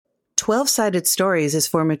12-Sided Stories is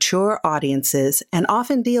for mature audiences and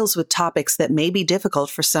often deals with topics that may be difficult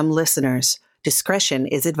for some listeners. Discretion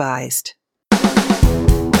is advised.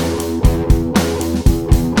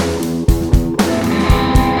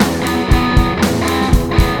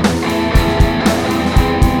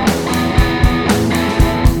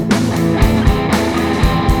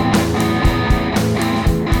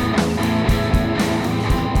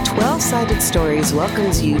 Sided Stories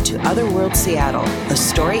welcomes you to Otherworld Seattle, a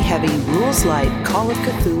story-heavy, rules-light Call of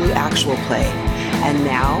Cthulhu actual play. And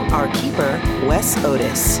now, our keeper, Wes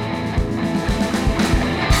Otis.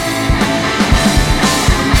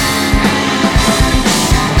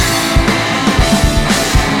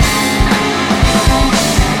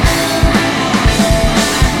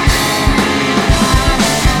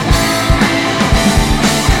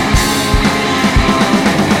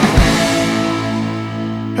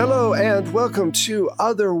 Welcome to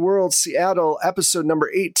Otherworld Seattle, episode number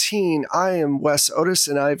 18. I am Wes Otis,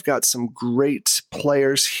 and I've got some great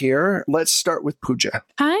players here. Let's start with Pooja.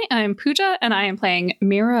 Hi, I'm Pooja, and I am playing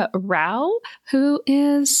Mira Rao, who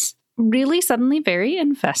is really suddenly very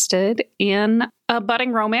invested in a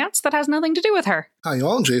budding romance that has nothing to do with her. Hi,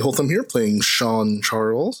 y'all. Jay Holtham here, playing Sean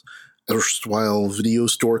Charles, erstwhile video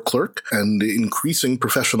store clerk and increasing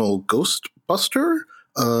professional ghostbuster.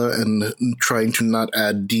 And trying to not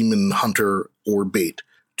add demon hunter or bait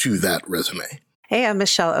to that resume. Hey, I'm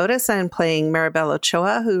Michelle Otis. I'm playing Maribel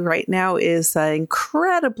Ochoa, who right now is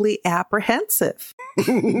incredibly apprehensive.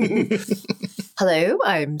 Hello,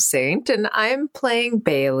 I'm Saint, and I'm playing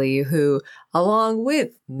Bailey, who, along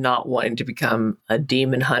with not wanting to become a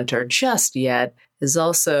demon hunter just yet, is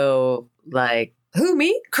also like, who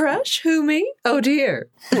me? Crush? Who me? Oh dear.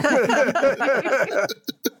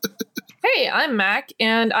 Hey, I'm Mac,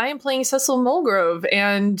 and I am playing Cecil Mulgrove,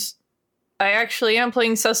 and I actually am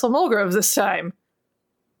playing Cecil Mulgrove this time.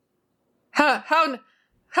 How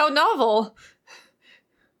novel!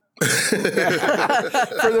 For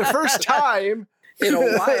the first time in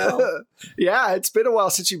a while. Yeah, it's been a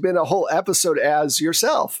while since you've been a whole episode as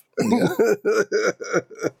yourself.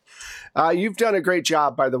 You've done a great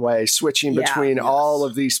job, by the way, switching between all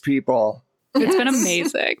of these people. It's been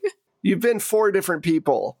amazing. You've been 4 different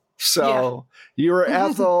people. So you were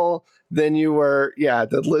Ethel, then you were,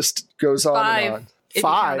 the list goes on 5, and on. If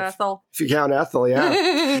 5. you count Ethel. If you count Ethel,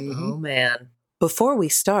 yeah. Oh, man. Before we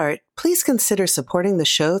start, please consider supporting the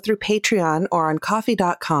show through Patreon or on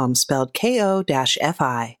coffee.com, spelled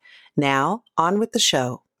ko-fi. Now, on with the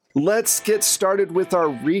show. Let's get started with our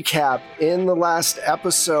recap. In the last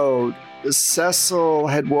episode, Cecil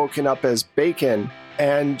had woken up as Bacon,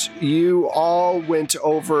 and you all went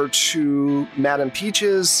over to Madame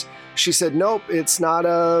Peach's. She said, nope, it's not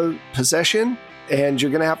a possession, and you're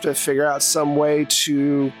going to have to figure out some way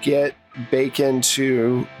to get Bacon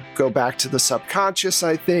to go back to the subconscious,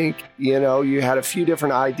 I think. You know, you had a few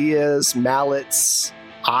different ideas, mallets.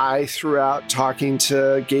 I threw out talking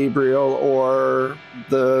to Gabriel or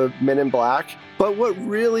the Men in Black. But what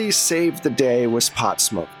really saved the day was pot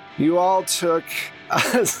smoke. You all took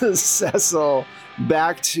Cecil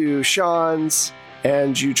back to Sean's,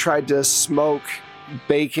 and you tried to smoke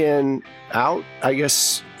Bacon out. I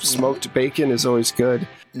guess smoked bacon is always good.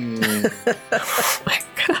 Oh my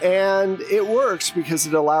God. And it works because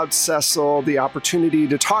it allowed Cecil the opportunity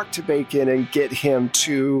to talk to Bacon and get him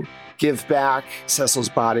to give back Cecil's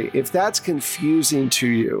body. If that's confusing to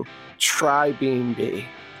you, try being me.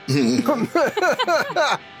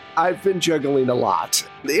 I've been juggling a lot.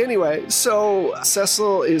 Anyway, so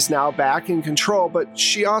Cecil is now back in control, but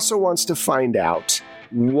she also wants to find out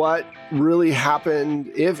what really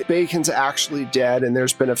happened, if Bacon's actually dead, and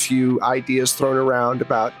there's been a few ideas thrown around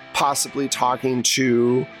about possibly talking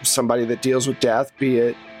to somebody that deals with death, be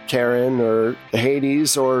it Karen or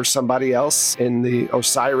Hades or somebody else in the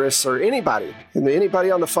Osiris or anybody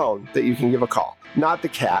on the phone that you can give a call. Not the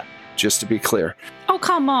cat, just to be clear. Oh,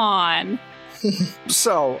 come on.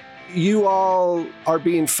 So you all are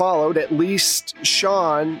being followed, at least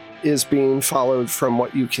Sean is being followed from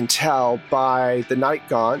what you can tell by the Night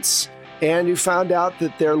Gaunts, and you found out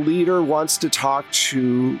that their leader wants to talk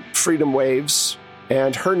to Freedom Waves,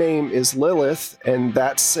 and her name is Lilith, and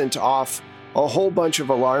that sent off a whole bunch of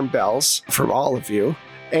alarm bells from all of you.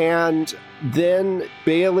 And then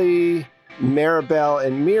Bailey, Maribel,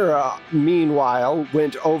 and Mira, meanwhile,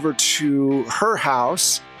 went over to her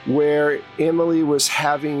house where Emily was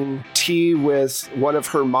having tea with one of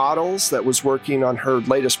her models that was working on her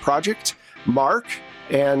latest project, Mark.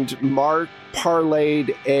 And Mark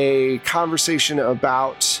parlayed a conversation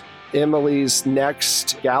about Emily's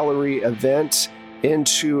next gallery event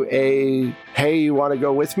into a, hey, you want to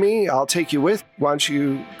go with me? I'll take you with. Why don't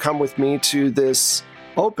you come with me to this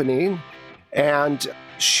opening? And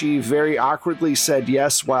she very awkwardly said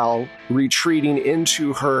yes while retreating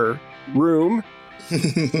into her room.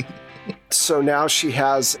 So now she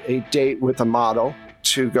has a date with a model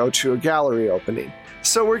to go to a gallery opening.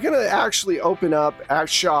 So we're going to actually open up at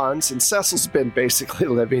Sean's, and Cecil's been basically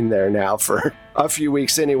living there now for a few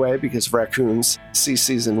weeks anyway because of raccoons. See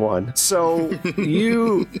season 1. So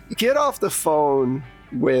you get off the phone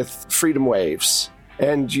with Freedom Waves,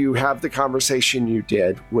 and you have the conversation you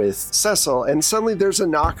did with Cecil, and suddenly there's a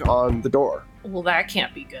knock on the door. Well, that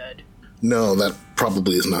can't be good. No, that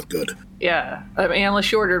probably is not good. Yeah, I mean,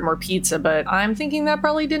 unless you ordered more pizza, but I'm thinking that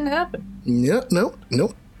probably didn't happen. Yeah, nope,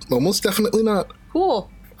 almost definitely not.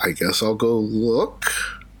 Cool. I guess I'll go look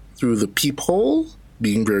through the peephole,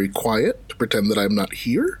 being very quiet to pretend that I'm not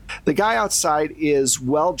here. The guy outside is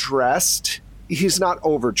well dressed. He's not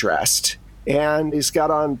overdressed. And he's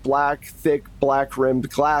got on thick black rimmed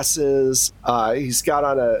glasses. He's got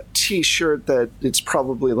on a t-shirt that it's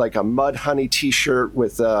probably like a mud honey t-shirt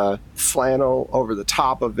with a flannel over the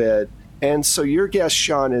top of it. And so your guess,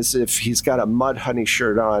 Sean, is if he's got a mud honey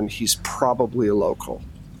shirt on, he's probably a local.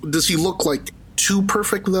 Does he look like too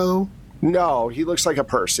perfect, though? No, he looks like a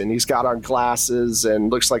person. He's got on glasses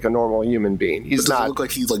and looks like a normal human being. He's does not. It look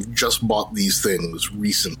like he just bought these things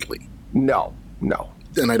recently? No.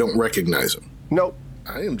 And I don't recognize him. Nope.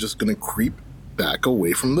 I am just going to creep back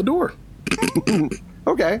away from the door.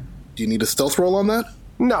 Okay. Do you need a stealth roll on that?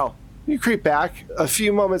 No. You creep back. A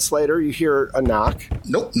few moments later, you hear a knock.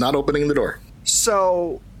 Nope, not opening the door.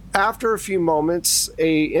 So after a few moments,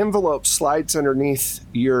 a envelope slides underneath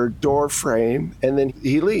your door frame, and then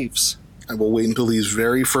he leaves. I will wait until he's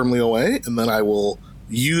very firmly away, and then I will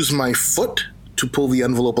use my foot to pull the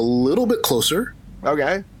envelope a little bit closer.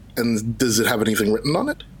 Okay. And does it have anything written on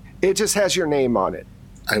it? It just has your name on it.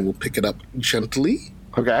 I will pick it up gently.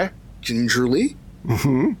 Okay. Gingerly.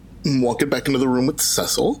 Mm-hmm. And walk it back into the room with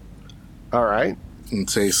Cecil. All right. And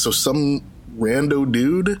say, so some rando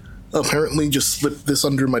dude apparently just slipped this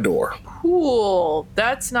under my door. Cool.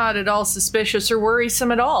 That's not at all suspicious or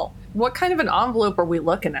worrisome at all. What kind of an envelope are we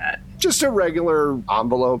looking at? Just a regular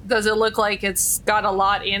envelope. Does it look like it's got a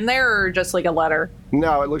lot in there or just like a letter?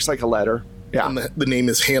 No, it looks like a letter. Yeah. And the name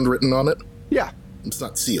is handwritten on it? Yeah. It's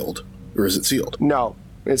not sealed. Or is it sealed? No,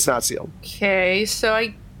 it's not sealed. Okay, so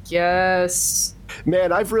I guess...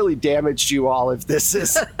 Man, I've really damaged you all if this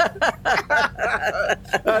is...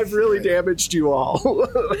 I've really damaged you all. All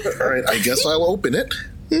right, I guess I'll open it.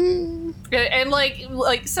 And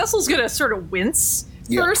like Cecil's gonna sort of wince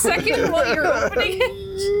for a second while you're opening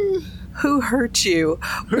it. Who hurt you?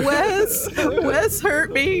 Wes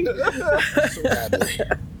hurt me. So badly.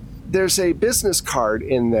 There's a business card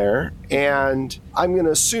in there, and I'm going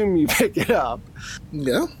to assume you pick it up.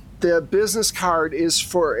 Yeah. The business card is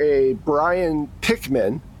for a Brian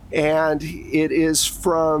Pickman, and it is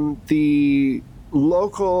from the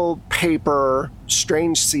local paper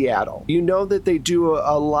Strange Seattle. You know that they do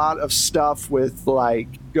a lot of stuff with like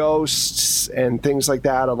ghosts and things like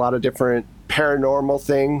that, a lot of different paranormal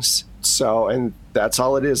things. So, and that's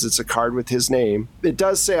all it is. It's a card with his name. It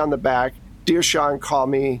does say on the back, "Dear Sean, call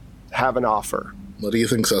me, have an offer." What do you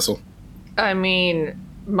think, Cecil? I mean,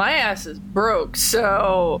 my ass is broke,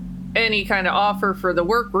 so any kind of offer for the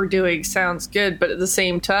work we're doing sounds good, but at the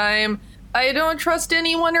same time, I don't trust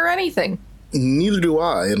anyone or anything. Neither do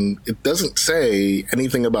I, and it doesn't say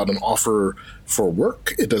anything about an offer for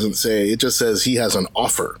work. It doesn't say, it just says he has an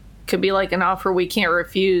offer. Could be like an offer we can't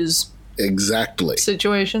refuse Exactly.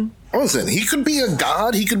 situation. Listen, he could be a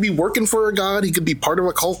god, he could be working for a god, he could be part of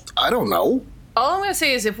a cult, I don't know. All I'm going to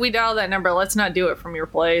say is if we dial that number, let's not do it from your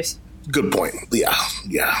place. Good point. Yeah.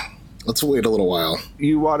 Let's wait a little while.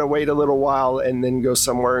 You want to wait a little while and then go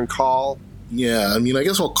somewhere and call? Yeah, I mean, I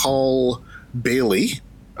guess I'll call Bailey,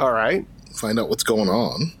 All right. find out what's going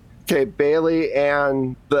on. Okay, Bailey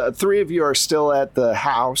and the three of you are still at the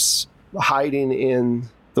house, hiding in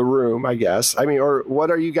the room, I guess. I mean, or what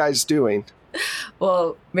are you guys doing?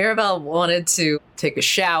 Well, Maribel wanted to take a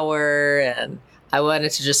shower, and I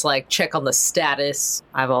wanted to just like check on the status.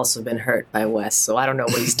 I've also been hurt by Wes, so I don't know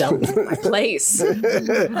what he's done with my place. So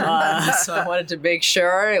I wanted to make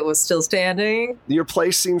sure it was still standing. Your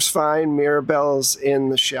place seems fine. Mirabelle's in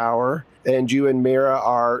the shower, and you and Mira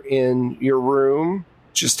are in your room,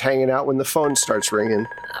 just hanging out when the phone starts ringing.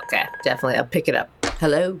 Okay, definitely. I'll pick it up.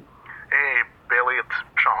 Hello? Hey, Bailey, it's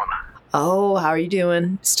Sean. Oh, how are you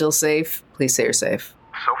doing? Still safe? Please say you're safe.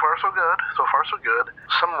 So far, so good.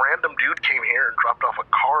 Some random dude came here and dropped off a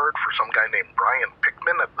card for some guy named Brian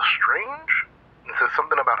Pickman at the Strange. It says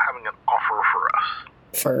something about having an offer for us.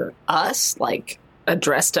 For us? Like,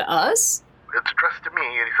 addressed to us? It's addressed to me,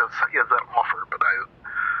 and he says he has an offer, but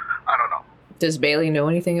I don't know. Does Bailey know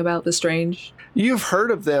anything about the Strange? You've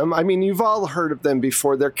heard of them. I mean, you've all heard of them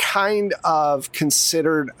before. They're kind of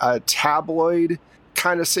considered a tabloid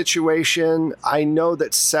kind of situation. I know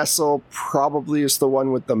that Cecil probably is the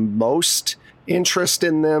one with the most interest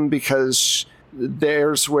in them because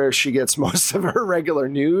there's where she gets most of her regular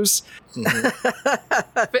news.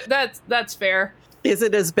 That's fair. Is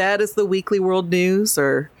it as bad as the Weekly World News,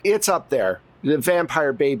 or? It's up there. The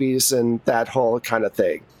vampire babies and that whole kind of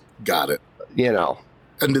thing. Got it. You know.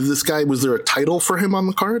 And did this guy, was there a title for him on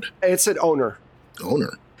the card? It's an owner.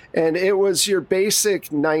 Owner. And it was your basic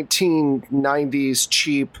 1990s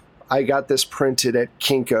cheap, I got this printed at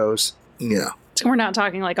Kinko's. Yeah. So we're not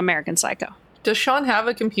talking like American Psycho. Does Sean have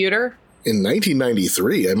a computer? In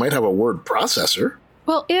 1993, I might have a word processor.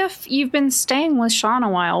 Well, if you've been staying with Sean a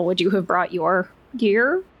while, would you have brought your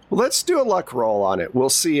gear? Well, let's do a luck roll on it. We'll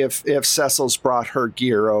see if Cecil's brought her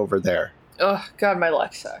gear over there. Oh, God, my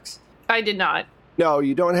luck sucks. I did not. No,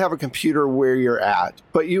 you don't have a computer where you're at,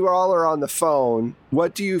 but you all are on the phone.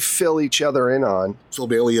 What do you fill each other in on? So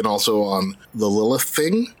Bailey, and also on the Lilith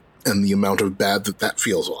thing and the amount of bad that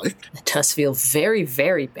feels like. It does feel very,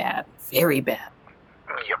 very bad. Very bad.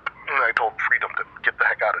 Yep. I told Freedom to get the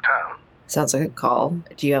heck out of town. Sounds like a call.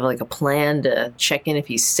 Do you have like a plan to check in if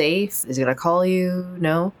he's safe? Is he gonna call you?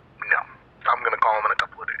 No? No. I'm going to call him in a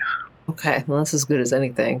couple of days. Okay, well, that's as good as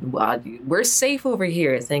anything. We're safe over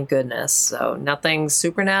here, thank goodness. So nothing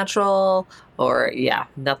supernatural or,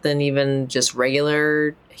 nothing even just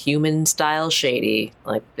regular human-style shady.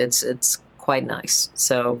 Like, it's quite nice.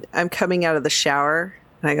 So, I'm coming out of the shower,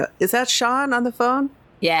 and I go, is that Sean on the phone?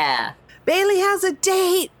 yeah. Bailey has a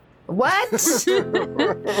date! What?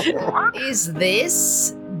 Is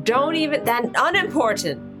this? Don't even... That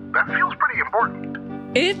unimportant. That feels pretty important.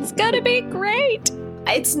 It's gonna be great.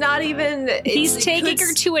 It's not even... He's taking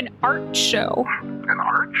her to an art show. An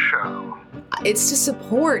art show. It's to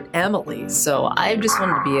support Emily, so I just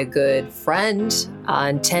wanted to be a good friend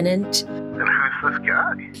and tenant. And who's this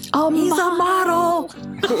guy? He's a model!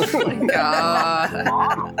 Oh my god.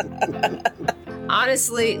 Model.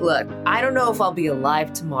 Honestly, look, I don't know if I'll be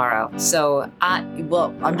alive tomorrow, so I'm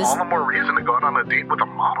just... All the more reason to go out on a date with a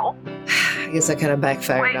model. I guess that kind of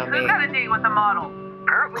backfired on me. a date with a model?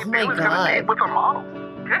 Apparently, Oh my Bailey's got a God. date with a model.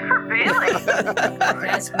 Good for Bailey.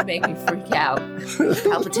 That's gonna make me freak out.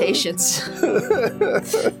 Palpitations.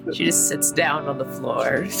 She just sits down on the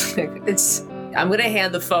floor. I'm gonna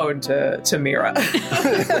hand the phone to Mira.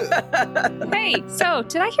 Hey, so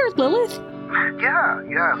did I hear Lilith?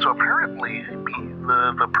 Yeah. So apparently,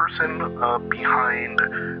 the person behind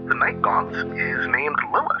the Night Gaunts is named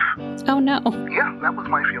Lilith. Oh no. Yeah, that was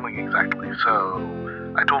my feeling exactly. So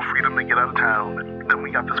I told Freedom to get out of town. Then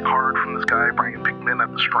we got this card from this guy, Brian Pickman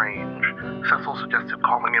at The Strange. Cecil suggested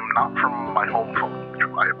calling him not from my home phone, which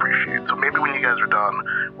I appreciate. So maybe when you guys are done,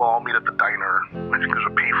 we'll all meet at the diner. I think there's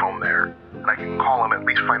a payphone there. And I can call him, at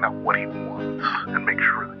least find out what he wants, and make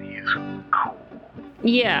sure that he's cool.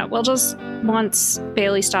 Yeah, well, just once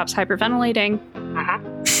Bailey stops hyperventilating,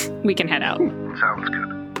 we can head out. Sounds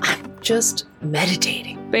good. Just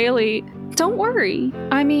meditating. Bailey, don't worry.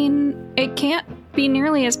 I mean, it can't be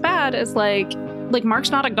nearly as bad as like Mark's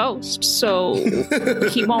not a ghost, so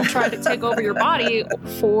he won't try to take over your body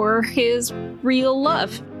for his real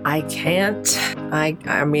love. I can't.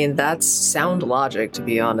 I mean, that's sound logic, to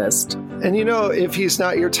be honest. And you know, if he's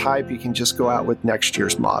not your type, you can just go out with next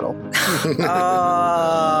year's model.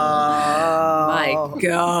 My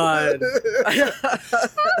God.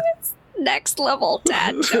 Next level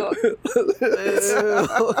dad joke.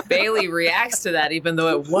 Bailey reacts to that even though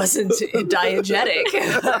it wasn't diegetic.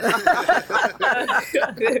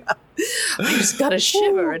 I just got a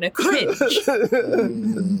shiver and a cringe.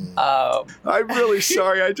 I'm really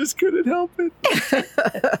sorry. I just couldn't help it.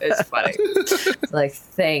 It's funny. Like,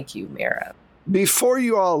 thank you, Mira. Before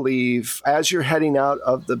you all leave, as you're heading out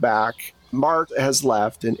of the back, Mark has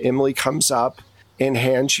left and Emily comes up and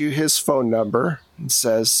hands you his phone number and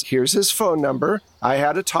says, here's his phone number. I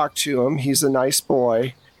had to talk to him. He's a nice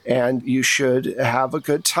boy and you should have a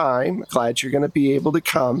good time. Glad you're going to be able to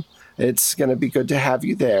come. It's going to be good to have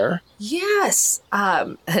you there. Yes.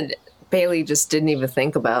 And Bailey just didn't even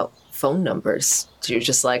think about phone numbers. She was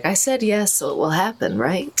just like, I said yes, so it will happen,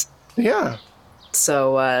 right? Yeah.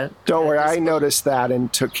 So, don't worry. I noticed that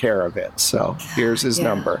and took care of it. So here's his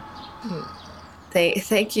number.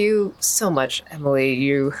 Thank you so much, Emily.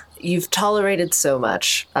 You've tolerated so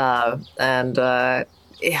much. Okay,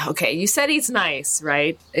 you said he's nice,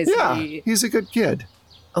 right? He's a good kid.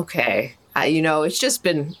 Okay. It's just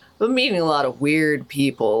been meeting a lot of weird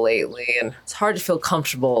people lately, and it's hard to feel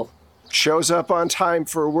comfortable. Shows up on time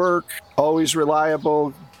for work, always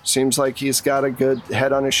reliable. Seems like he's got a good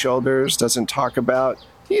head on his shoulders, doesn't talk about...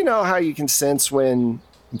 You know how you can sense when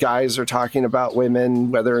guys are talking about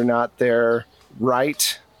women, whether or not they're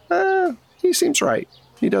right? He seems right.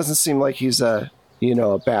 He doesn't seem like he's a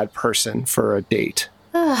bad person for a date.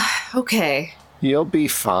 Okay. You'll be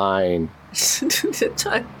fine.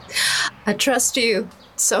 I trust you.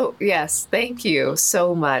 So, yes, thank you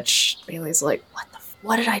so much. Bailey's like,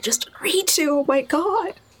 what did I just agree to? Oh my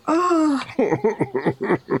God.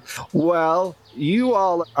 Well, you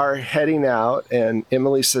all are heading out, and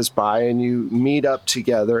Emily says bye, and you meet up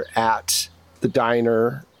together at the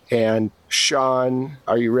diner. And Sean,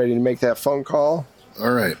 are you ready to make that phone call?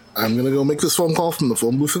 All right, I'm going to go make this phone call from the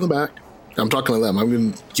phone booth in the back. I'm talking to them. I'm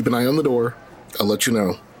going to keep an eye on the door. I'll let you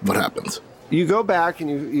know what happens. You go back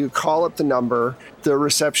and you call up the number. The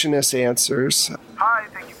receptionist answers. Hi,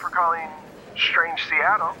 thank you for calling Strange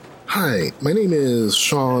Seattle. Hi, my name is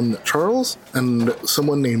Sean Charles, and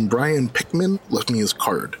someone named Brian Pickman left me his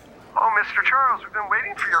card. Oh, Mr. Charles, we've been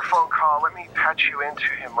waiting for your phone call. Let me patch you into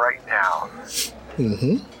him right now.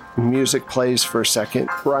 Mm-hmm. Music plays for a second.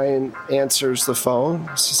 Brian answers the phone.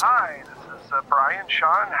 Hi, this is Brian.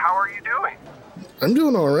 Sean, how are you doing? I'm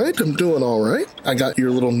doing all right. I got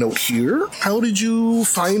your little note here. How did you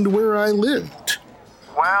find where I lived?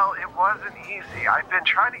 Well, it wasn't easy. I've been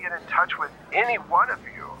trying to get in touch with any one of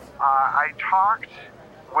you. I talked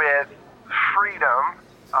with Freedom,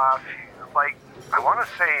 I want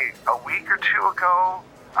to say a week or two ago,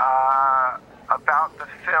 about the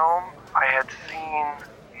film. I had seen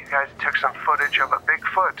you guys took some footage of a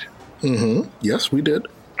Bigfoot. Mm-hmm. Yes, we did.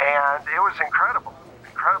 And it was incredible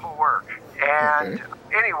work. And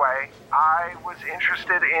Anyway, I was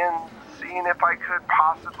interested in seeing if I could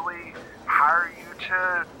possibly hire you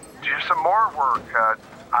to do some more work.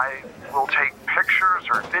 I will take pictures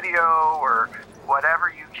or video or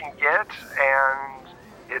whatever you can get, and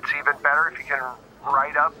it's even better if you can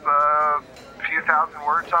write up a few thousand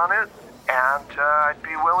words on it, and I'd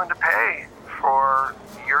be willing to pay for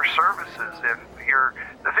your services.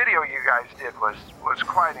 The video you guys did was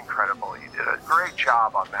quite incredible. You did a great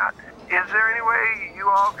job on that. Is there any way you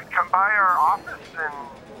all could come by our office and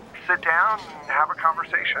sit down and have a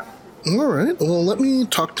conversation? All right. Well, let me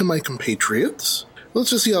talk to my compatriots. Let's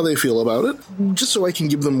just see how they feel about it, just so I can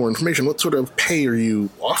give them more information. What sort of pay are you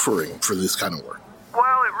offering for this kind of work?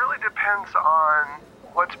 Well, it really depends on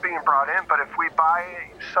what's being brought in, but if we buy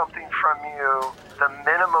something from you, the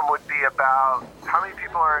minimum would be about... How many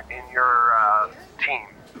people are in your team?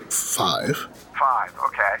 5. 5,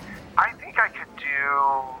 okay. I think I could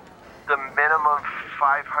do the minimum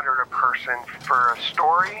 500 a person for a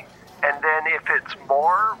story, and then if it's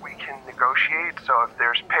more, we can negotiate. So if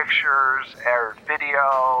there's pictures or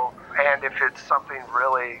video, and if it's something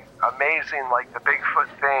really amazing like the Bigfoot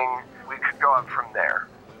thing, we could go up from there.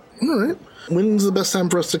 All right. When's the best time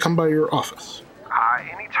for us to come by your office?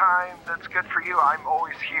 Anytime that's good for you. I'm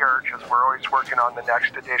always here because we're always working on the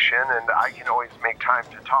next edition, and I can always make time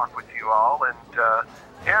to talk with you all. And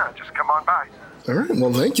just come on by. All right.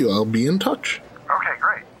 Well, thank you. I'll be in touch. Okay,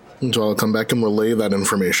 great. And so I'll come back and relay that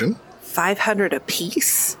information. 500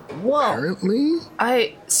 apiece? Whoa. Apparently.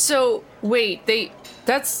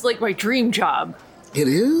 That's like my dream job. It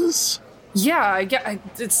is? Yeah, I gotta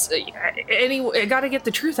get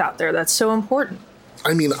the truth out there. That's so important.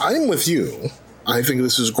 I mean, I'm with you. I think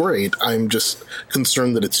this is great. I'm just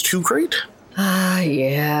concerned that it's too great.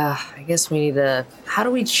 Yeah. I guess we need to... How do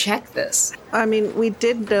we check this? I mean, we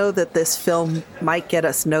did know that this film might get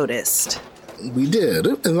us noticed. We did,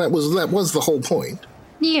 and that was the whole point.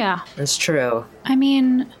 Yeah. That's true. I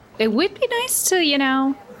mean, it would be nice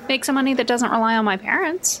to, make some money that doesn't rely on my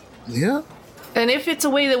parents. Yeah. And if it's a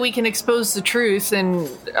way that we can expose the truth, then,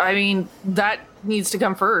 I mean, that needs to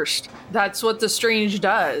come first. That's what The Strange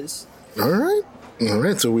does. All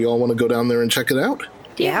right, so we all want to go down there and check it out?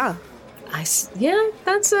 Yeah.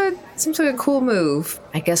 Seems like a cool move.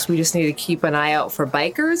 I guess we just need to keep an eye out for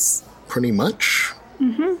bikers? Pretty much.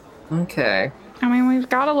 Mm-hmm. Okay. I mean, we've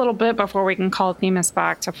got a little bit before we can call Themis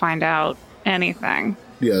back to find out anything.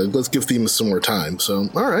 Yeah, let's give Themis some more time. So,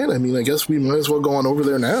 all right, I mean, I guess we might as well go on over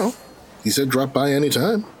there now. He said drop by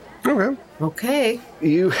anytime. Okay.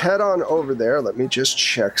 You head on over there. Let me just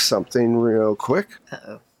check something real quick.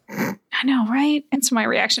 Uh-oh. I know, right? It's my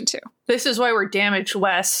reaction too. This is why we're damaged,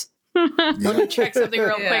 Wes. Let me check something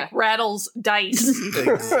real quick. Rattles dice.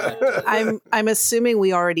 I'm assuming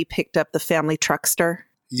we already picked up the family truckster.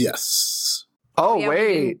 Yes. Oh, Yeah,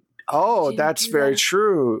 wait. Oh, that's very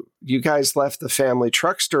true. You guys left the family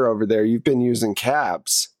truckster over there. You've been using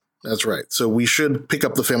cabs. That's right. So we should pick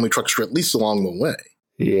up the family truckster at least along the way.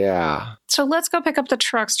 Yeah. So let's go pick up the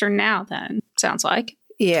truckster now, then. Sounds like.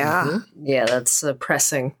 Yeah. Mm-hmm. Yeah, that's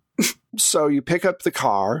pressing. So you pick up the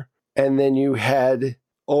car, and then you head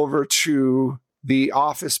over to the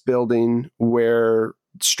office building where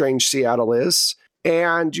Strange Seattle is.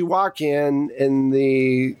 And you walk in, and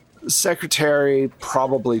the secretary,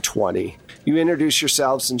 probably 20. You introduce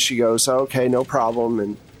yourselves, and she goes, okay, no problem.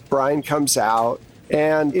 And Brian comes out,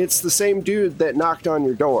 and it's the same dude that knocked on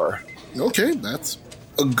your door. Okay, that's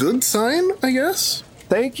a good sign, I guess.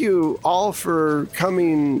 Thank you all for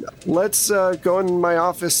coming. Let's go in my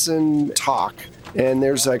office and talk. And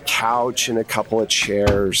there's a couch and a couple of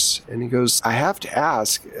chairs. And he goes, I have to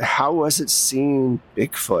ask, how was it seeing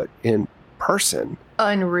Bigfoot in person?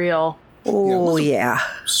 Unreal. Oh, yeah.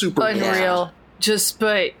 Super Unreal.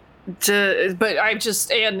 But I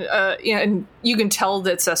just and you can tell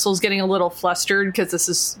that Cecil's getting a little flustered because this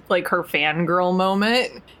is like her fangirl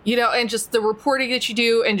moment, and just the reporting that you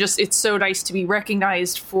do, and just it's so nice to be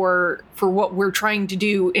recognized for what we're trying to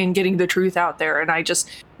do in getting the truth out there. And I just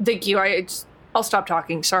thank you. I'll stop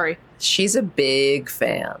talking. Sorry. She's a big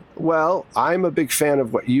fan. Well, I'm a big fan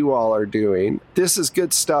of what you all are doing. This is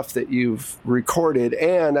good stuff that you've recorded,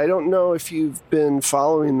 and I don't know if you've been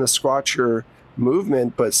following the Squatcher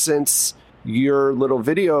movement, but since your little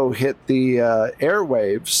video hit the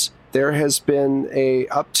airwaves, there has been a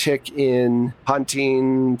uptick in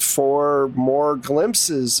hunting for more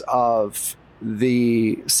glimpses of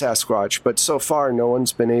the Sasquatch, but so far no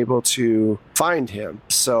one's been able to find him.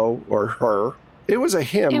 So, or her. It was a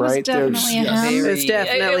him, It was right? definitely a him. It was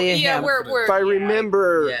definitely a him. If I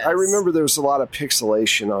remember, Yes. I remember there was a lot of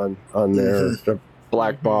pixelation on there, the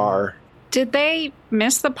black bar. Did they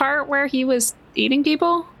miss the part where he was eating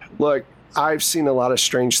people? Look, I've seen a lot of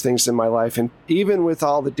strange things in my life, and even with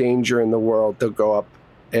all the danger in the world, they'll go up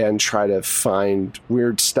and try to find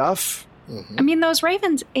weird stuff. Mm-hmm. I mean, those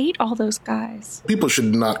ravens ate all those guys. People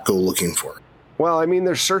should not go looking for it. Well, I mean,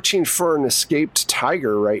 they're searching for an escaped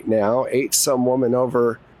tiger right now, ate some woman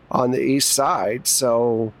over on the east side,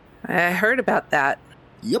 so I heard about that.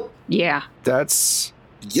 Yep. Yeah. that's...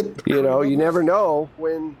 Yep. You never know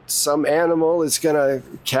when some animal is going to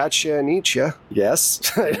catch you and eat you.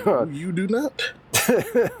 Yes. You do not.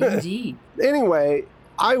 Indeed. Anyway,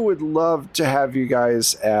 I would love to have you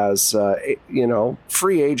guys as,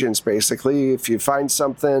 free agents, basically. If you find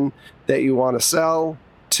something that you want to sell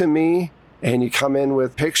to me and you come in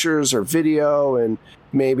with pictures or video and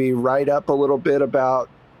maybe write up a little bit about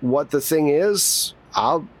what the thing is,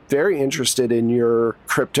 I'm very interested in your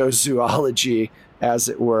cryptozoology, as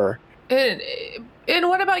it were. And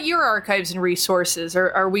what about your archives and resources?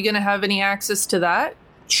 Are we going to have any access to that?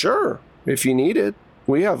 Sure, if you need it.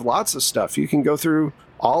 We have lots of stuff. You can go through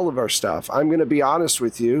all of our stuff. I'm going to be honest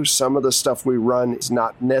with you. Some of the stuff we run is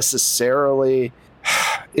not necessarily...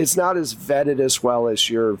 It's not as vetted as well as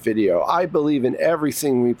your video. I believe in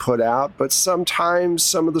everything we put out, but sometimes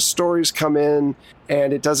some of the stories come in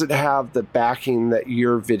and it doesn't have the backing that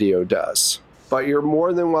your video does. But you're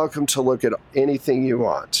more than welcome to look at anything you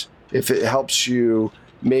want if it helps you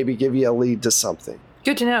maybe give you a lead to something.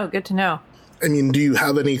 Good to know. Good to know. I mean, do you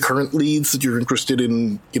have any current leads that you're interested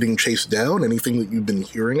in getting chased down? Anything that you've been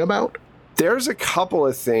hearing about? There's a couple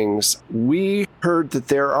of things. We heard that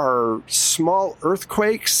there are small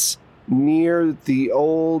earthquakes near the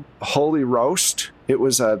old Holy Roast. It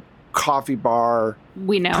was a coffee bar,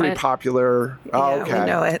 We know pretty it. popular. Oh, Yeah, okay. we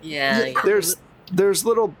know it. Yeah. There's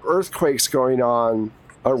little earthquakes going on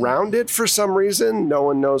around it for some reason. No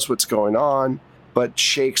one knows what's going on, but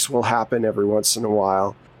shakes will happen every once in a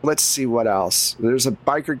while. Let's see what else. There's a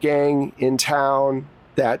biker gang in town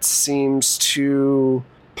that seems to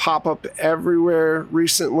pop up everywhere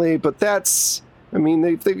recently, but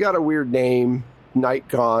they've got a weird name, Night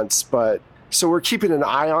Gaunts, but so we're keeping an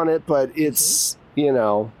eye on it, but it's,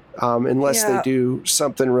 unless they do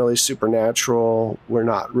something really supernatural, we're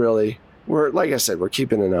like I said, we're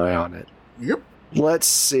keeping an eye on it. Yep. Let's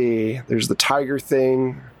see. There's the tiger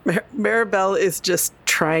thing. Maribel is just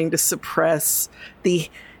trying to suppress the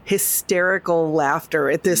hysterical laughter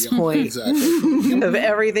at this point Exactly. of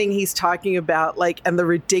everything he's talking about, and the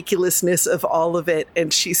ridiculousness of all of it.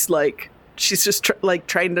 And she's just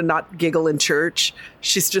trying to not giggle in church.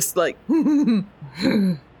 She's just like,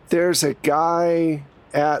 There's a guy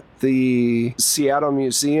at the Seattle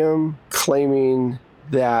Museum claiming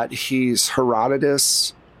that he's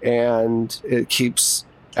Herodotus, and it keeps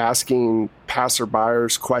asking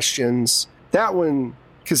passerbyers questions. That one,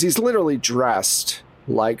 because he's literally dressed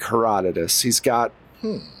like Herodotus. He's got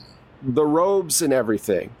the robes and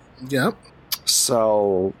everything. Yep.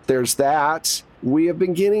 So there's that. We have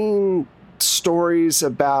been getting stories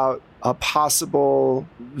about a possible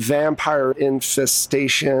vampire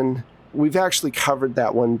infestation. We've actually covered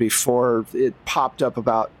that one before. It popped up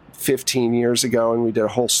about 15 years ago, and we did a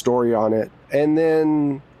whole story on it. And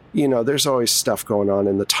then, there's always stuff going on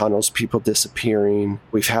in the tunnels, people disappearing.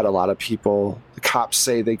 We've had a lot of people, the cops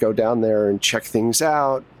say they go down there and check things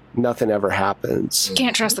out. Nothing ever happens.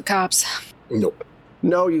 Can't trust the cops. Nope.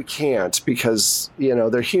 No, you can't, because,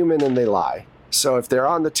 they're human and they lie. So if they're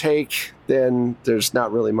on the take, then there's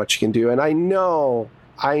not really much you can do. And I know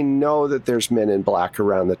that there's men in black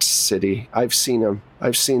around the city. I've seen them.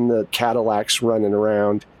 I've seen the Cadillacs running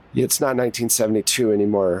around. It's not 1972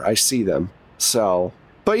 anymore. I see them. So,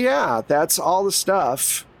 but yeah, that's all the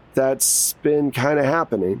stuff that's been kind of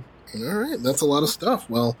happening. All right, that's a lot of stuff.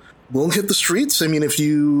 Well, we'll hit the streets. I mean, if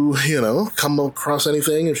you come across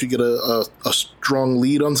anything, if you get a strong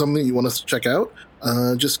lead on something you want us to check out,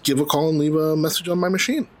 just give a call and leave a message on my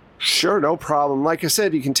machine. Sure, no problem. Like I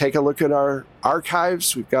said, you can take a look at our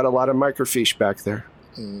archives. We've got a lot of microfiche back there.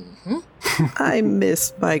 Mm-hmm. I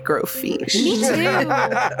miss microfiche. Me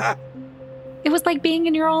too. It was like being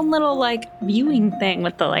in your own little viewing thing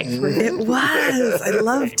with the It was. I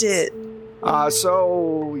loved it.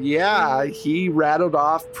 So yeah, he rattled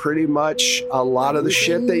off pretty much a lot of the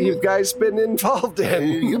shit that you guys been involved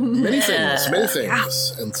in. Many things,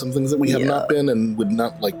 and some things that we have not been and would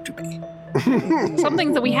not like to be. Some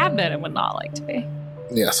things that we have been and would not like to be.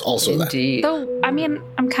 Yes, also Indeed. Though, I mean,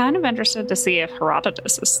 I'm kind of interested to see if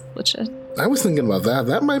Herodotus is legit. that. I was thinking about that.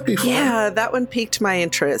 That might be fun. Yeah, that one piqued my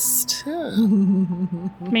interest. Yeah.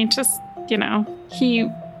 I mean, just, he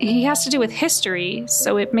has to do with history,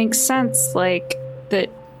 so it makes sense, that...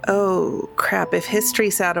 Oh, crap. If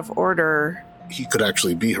history's out of order... He could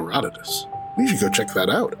actually be Herodotus. We should go check that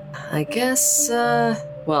out. I guess, I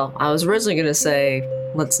was originally going to say,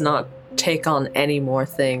 let's not take on any more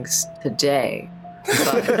things today.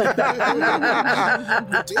 But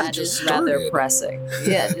that is rather pressing.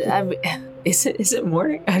 Yeah, is it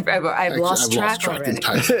morning? I've lost track already.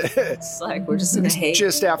 It's like we're just in a hate.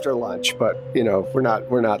 Just after lunch, but we're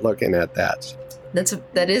not looking at that.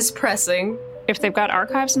 That is pressing. If they've got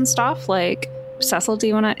archives and stuff, Cecil, do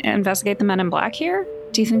you want to investigate the Men in Black here?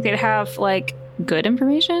 Do you think they'd have, good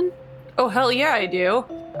information? Oh, hell yeah, I do.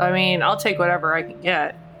 I mean, I'll take whatever I can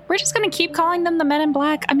get. We're just going to keep calling them the Men in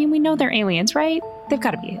Black? I mean, we know they're aliens, right? They've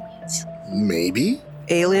got to be aliens. Maybe.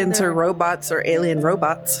 Aliens or robots or alien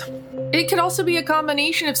robots. It could also be a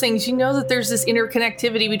combination of things. You know that there's this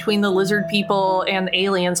interconnectivity between the lizard people and the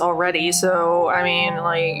aliens already, so, I mean,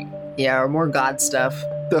 Yeah, or more god stuff.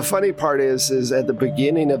 The funny part is at the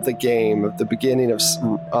beginning of the game, at the beginning of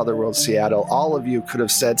Otherworld Seattle, all of you could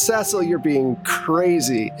have said, Cecil, you're being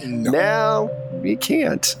crazy. No. Now, you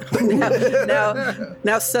can't.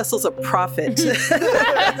 Now Cecil's a prophet.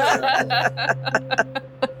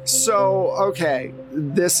 So, okay,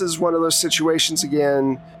 this is one of those situations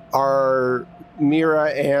again. Are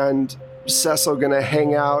Mira and Cecil going to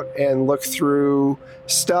hang out and look through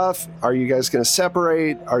stuff? Are you guys going to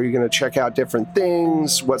separate? Are you going to check out different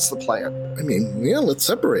things? What's the plan? I mean, yeah, let's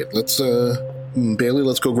separate. Bailey,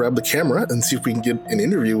 let's go grab the camera and see if we can get an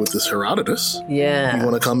interview with this Herodotus. Yeah. You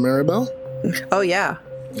want to come, Maribel? Oh, yeah.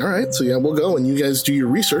 All right, so yeah, we'll go, and you guys do your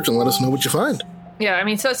research and let us know what you find. Yeah, I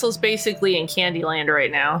mean, Cecil's basically in Candyland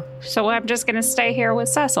right now. So I'm just going to stay here with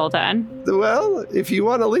Cecil then? Well, if you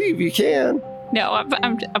want to leave, you can. No, I'm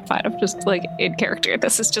fine. I'm just, in character.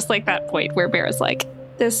 This is just that point where Bear is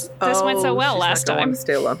this went so well last time.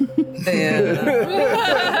 Stay alone.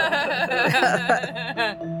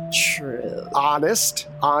 True. Honest,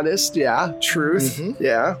 yeah. Truth,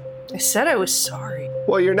 yeah. I said I was sorry.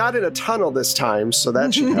 Well, you're not in a tunnel this time, so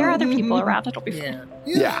that should There are help. other people around. It'll be fine.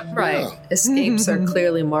 Yeah. Right. Escapes are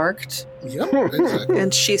clearly marked. Yep, exactly.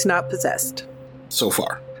 And she's not possessed. So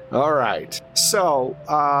far. All right. So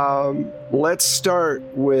let's start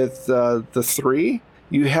with the three.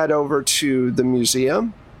 You head over to the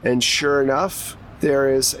museum, and sure enough,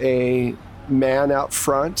 there is a man out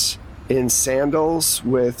front in sandals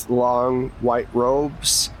with long white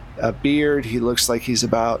robes, a beard. He looks like he's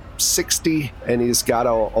about 60, and he's got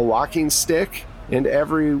a walking stick. And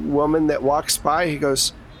every woman that walks by, he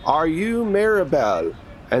goes, "Are you Maribel?"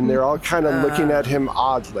 And they're all kind of looking at him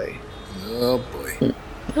oddly. Oh, boy.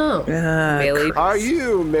 Oh. Bailey. "Are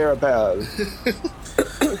you Maribel?"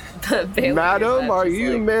 Bailey "Madam, are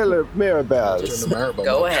you Maribel?" Turn to Maribel.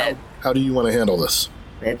 Go ahead. How do you want to handle this?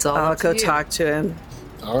 It's all I'll up go to you. talk to him.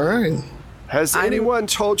 All right. "Has anyone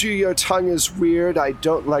told you your tongue is weird? I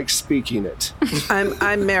don't like speaking it." I'm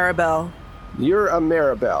Maribel. "You're a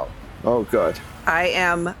Maribel. Oh, good. I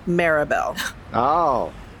am Maribel.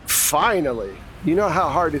 Oh, finally. You know how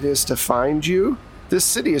hard it is to find you? This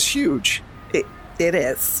city is huge. It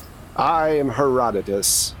is. I am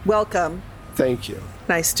Herodotus. Welcome. Thank you.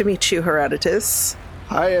 Nice to meet you, Herodotus.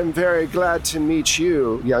 I am very glad to meet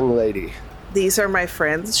you, young lady. These are my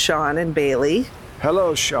friends, Sean and Bailey.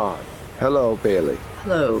 Hello, Sean. Hello, Bailey.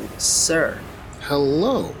 Hello, sir.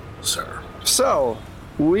 Hello, sir. So,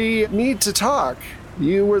 we need to talk.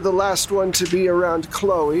 You were the last one to be around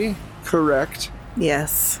Chloe, correct?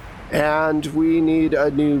 Yes. And we need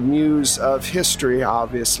a new muse of history,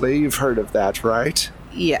 obviously. You've heard of that, right?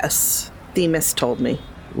 Yes. Themis told me.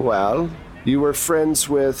 Well, you were friends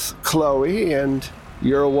with Chloe, and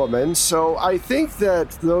you're a woman, so I think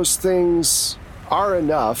that those things are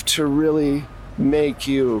enough to really make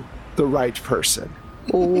you the right person.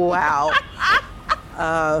 Wow.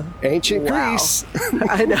 Ancient wow. Greece.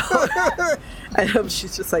 I know. I know.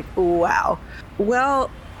 She's just like, wow. Well,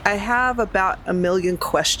 I have about a million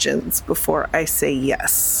questions before I say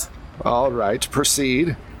yes. All right,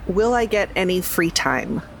 proceed. Will I get any free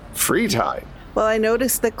time? Free time? Well, I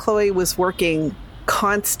noticed that Chloe was working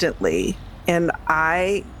constantly, and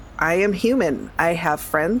I am human. I have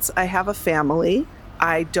friends. I have a family.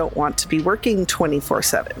 I don't want to be working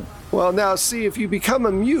 24/7. Well, now, see, if you become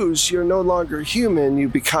a muse, you're no longer human. You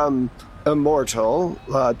become immortal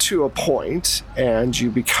to a point, and you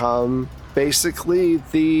become basically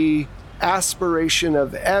the aspiration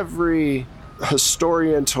of every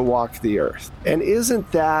historian to walk the earth. And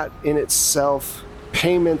isn't that in itself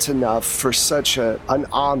payment enough for such an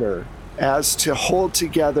honor as to hold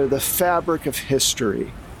together the fabric of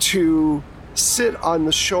history, to sit on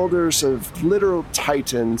the shoulders of literal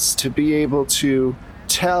titans, to be able to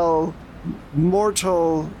tell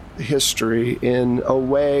mortal history in a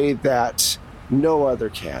way that no other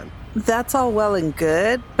can? That's all well and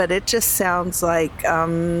good, but it just sounds like,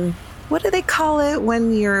 what do they call it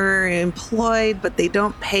when you're employed but they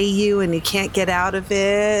don't pay you and you can't get out of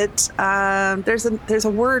it? There's a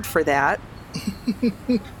word for that.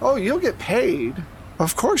 Oh, you'll get paid.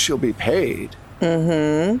 Of course you'll be paid.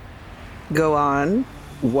 Mm-hmm. Go on.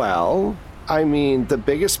 Well, I mean, the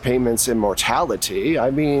biggest payment's immortality.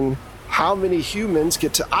 I mean, how many humans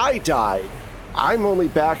get to... I died. I'm literally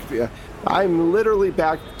back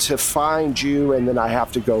to find you, and then I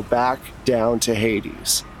have to go back down to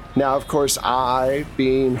Hades. Now, of course, I,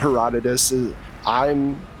 being Herodotus,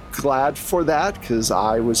 I'm glad for that, because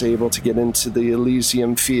I was able to get into the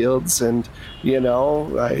Elysium fields, and,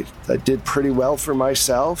 I did pretty well for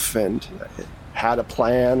myself, and I had a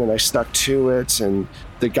plan, and I stuck to it, and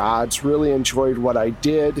the gods really enjoyed what I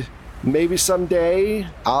did. Maybe someday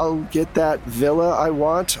I'll get that villa I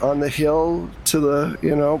want on the hill to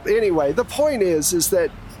the, Anyway, the point is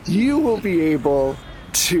that you will be able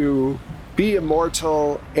to be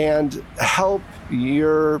immortal and help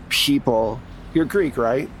your people. You're Greek,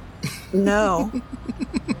 right? No.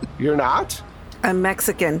 You're not? I'm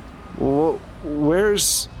Mexican. Well,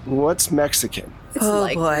 what's Mexican? It's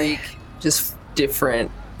like boy. Greek, just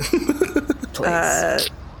different place.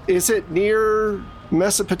 Is it near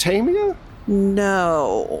Mesopotamia?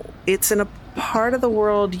 No. It's in a part of the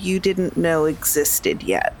world you didn't know existed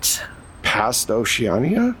yet. Past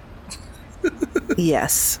Oceania?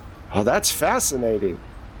 Yes. Oh, that's fascinating.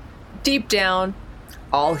 Deep down,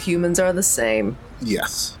 all humans are the same.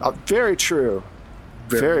 Yes. Very true.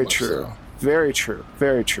 Very much true. so. Very true.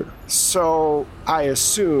 Very true. So I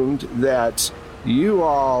assumed that you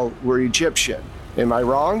all were Egyptian. Am I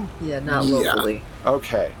wrong? Yeah, not Yeah. locally.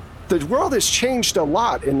 Okay. The world has changed a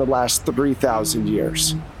lot in the last 3,000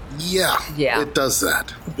 years. Yeah. Yeah. It does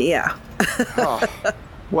that. Yeah. Oh,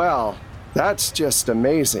 well, that's just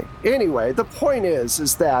amazing. Anyway, the point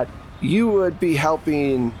is that you would be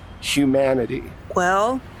helping humanity.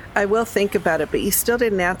 Well, I will think about it, but you still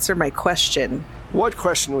didn't answer my question. What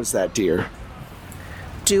question was that, dear?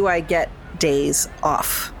 Do I get days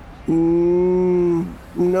off? No.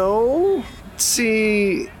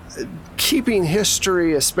 See, keeping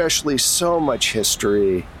history, especially so much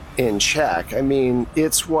history, in check. I mean,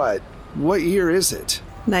 it's what? What year is it?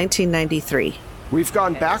 1993. We've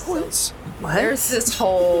gone backwards? What? There's this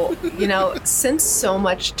whole, since so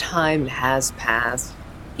much time has passed,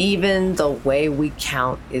 even the way we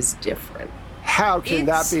count is different. How can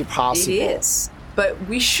that be possible? It is. But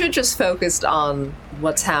we should just focus on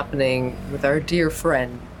what's happening with our dear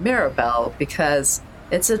friend Maribel, because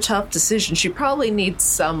it's a tough decision. She probably needs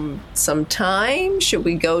some time. Should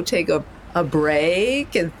we go take a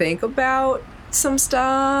break and think about some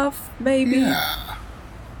stuff, maybe? Yeah.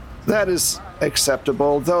 That is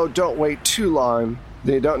acceptable, though don't wait too long.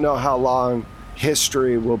 They don't know how long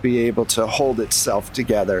history will be able to hold itself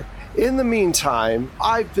together. In the meantime,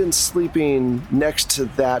 I've been sleeping next to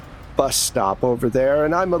that bus stop over there,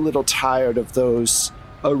 and I'm a little tired of those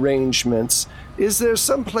arrangements. Is there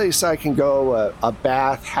some place I can go, a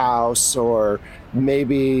bathhouse, or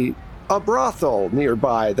maybe a brothel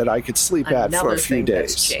nearby that I could sleep at for a few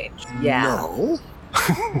days? Changed. Yeah. No.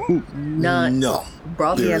 None. No.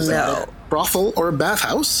 Brothel. There's no. a brothel or a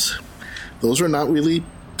bathhouse. Those are not really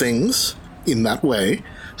things in that way.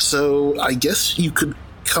 So I guess you could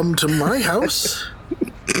come to my house.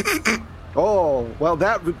 Oh, well,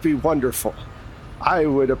 that would be wonderful. I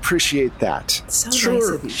would appreciate that. So Sure. nice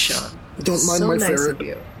of you, Sean. Don't mind so my nice ferret. of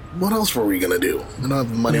you. What else were we going to do? I don't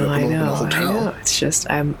have money to come open a I hotel. know. It's just,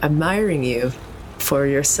 I'm admiring you for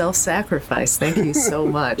your self-sacrifice. Thank you so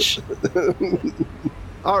much.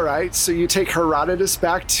 All right, so you take Herodotus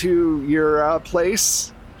back to your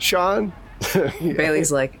place, Sean?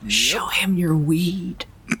 Bailey's like, show him your weed.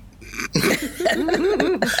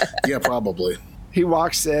 Yeah, probably. He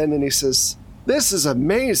walks in and he says, "This is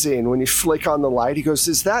amazing." When you flick on the light, he goes,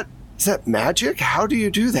 Is that magic? How do you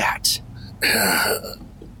do that?"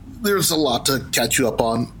 There's a lot to catch you up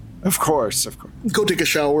on. Of course. Go take a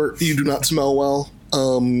shower. You do not smell well.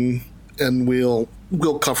 And we'll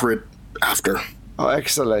cover it after. Oh,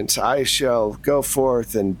 excellent. I shall go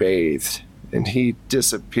forth and bathe. And he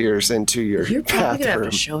disappears into your You're probably going to have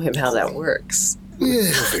bathroom. to show him how that works. Yeah,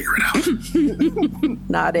 we'll figure it out.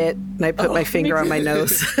 Not it. And I put my finger on my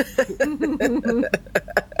nose.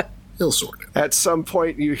 He'll sort it. At some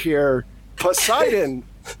point, you hear Poseidon.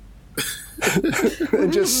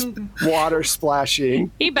 And just water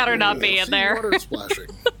splashing. He better not be in See there. water splashing.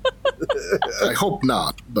 I hope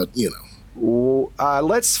not, but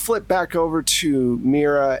Let's flip back over to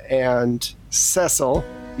Mira and Cecil.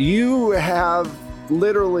 You have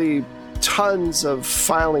literally tons of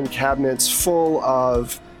filing cabinets full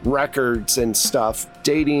of records and stuff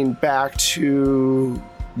dating back to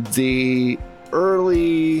the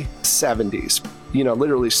early 70s,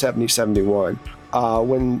 literally 70, 71,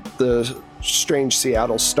 when the Strange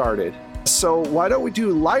Seattle started. So why don't we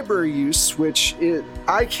do library use,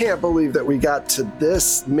 I can't believe that we got to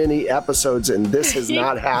this many episodes and this has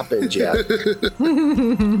not happened yet.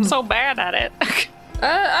 So bad at it.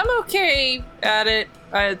 I'm okay at it.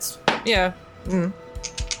 Yeah.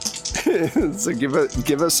 So give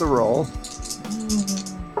us a roll.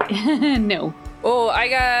 No. Oh, I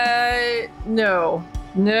got no.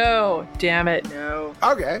 Damn it, no.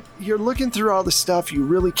 Okay. You're looking through all the stuff. You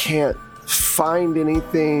really can't find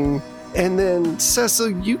anything. And then, Cecil,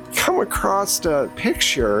 you come across a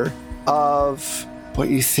picture of what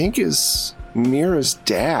you think is Mira's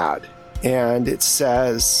dad. And it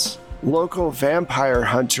says, local vampire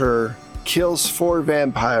hunter kills 4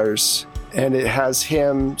 vampires. And it has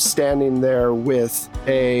him standing there with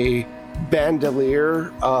a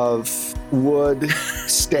bandolier of wood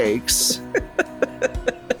stakes.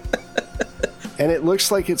 And it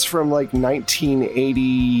looks like it's from like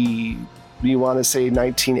 1980. You want to say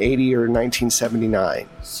 1980 or 1979?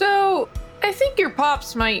 So, I think your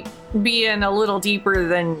pops might be in a little deeper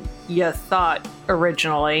than you thought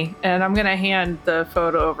originally. And I'm going to hand the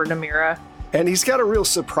photo over to Mira. And he's got a real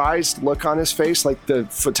surprised look on his face, like the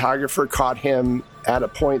photographer caught him at a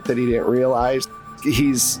point that he didn't realize.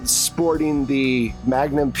 He's sporting the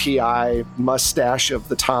Magnum PI mustache of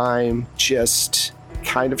the time, just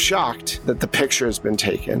kind of shocked that the picture has been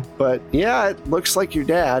taken. But yeah, it looks like your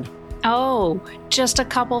dad. Oh, just a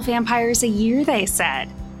couple vampires a year, they said.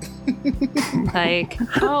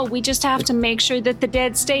 We just have to make sure that the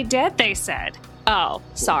dead stay dead, they said. Oh,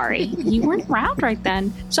 sorry. You weren't around right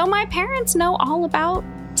then. So my parents know all about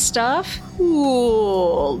stuff.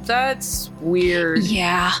 Ooh, that's weird.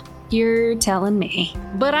 Yeah, you're telling me.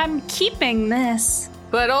 But I'm keeping this.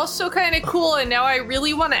 But also kind of cool, and now I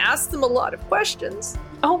really want to ask them a lot of questions.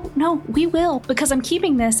 Oh, no, we will, because I'm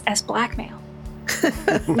keeping this as blackmail.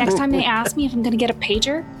 Next time they ask me if I'm going to get a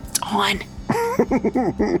pager, it's on.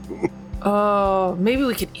 Oh, maybe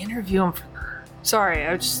we could interview him. Sorry,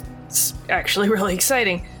 it's actually really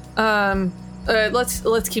exciting.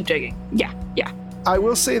 Let's keep digging. Yeah. I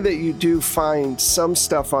will say that you do find some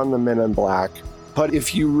stuff on the Men in Black, but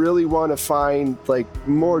if you really want to find like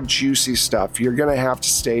more juicy stuff, you're going to have to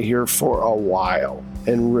stay here for a while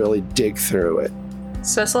and really dig through it.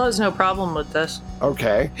 Cecil has no problem with this.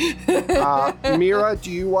 Okay. Mira, do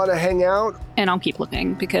you want to hang out? And I'll keep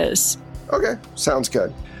looking because... Okay, sounds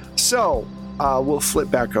good. So, we'll flip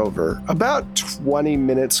back over. About 20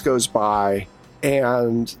 minutes goes by,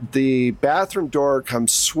 and the bathroom door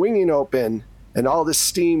comes swinging open, and all the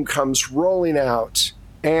steam comes rolling out,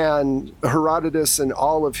 and Herodotus and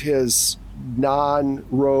all of his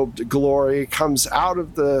non-robed glory comes out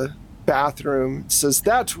of the bathroom, says,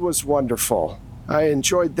 "That was wonderful. I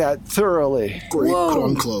enjoyed that thoroughly." Great, Whoa. put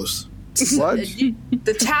on clothes. What?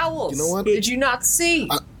 The towels. You know what? Did you not see?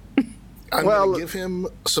 I'm going to give him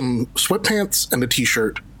some sweatpants and a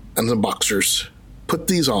t-shirt and some boxers. Put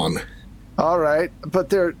these on. All right, but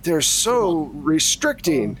they're so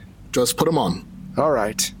restricting. Just put them on. All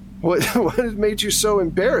right. What made you so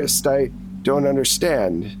embarrassed? I don't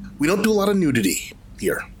understand. We don't do a lot of nudity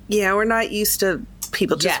here. Yeah, we're not used to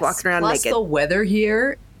people just Yes. walking around Plus naked. the weather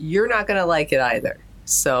here, you're not going to like it either.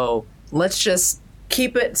 So let's just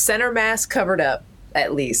keep it center mass covered up,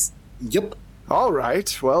 at least. Yep. All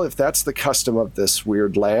right. Well, if that's the custom of this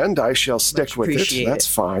weird land, I shall stick Much with it. appreciate That's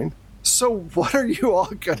it. fine. So what are you all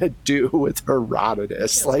going to do with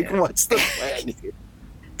Herodotus? Like, what's the plan here?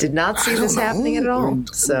 Did not see I this don't know. happening at all.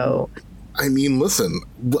 So I mean, listen,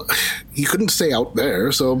 he couldn't stay out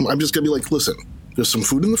there, so I'm just going to be like, listen, there's some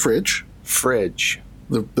food in the fridge, Fridge.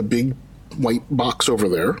 the big white box over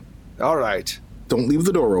there. All right. Don't leave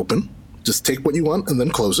the door open. Just take what you want and then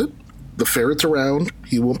close it. The ferret's around.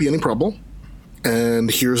 He won't be any trouble. And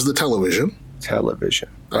here's the television. Television.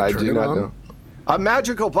 I I turn do it not on. know. A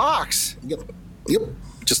magical box. Yep.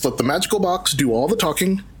 Just let the magical box do all the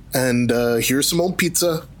talking. And here's some old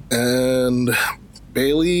pizza. And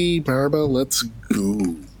Bailey, Maribel, let's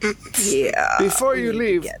go. Yeah. Before you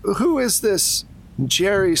leave, who is this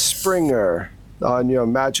Jerry Springer on your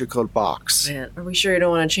magical box? man, are we sure you don't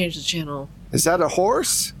want to change the channel? Is that a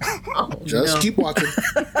horse? Oh, Just no. keep watching.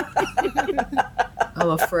 I'm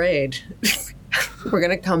afraid. We're going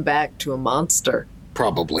to come back to a monster.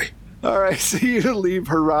 Probably. All right, so you leave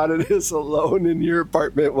Herodotus alone in your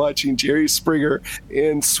apartment watching Jerry Springer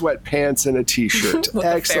in sweatpants and a t-shirt. With the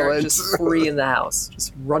ferret Excellent. just free in the house,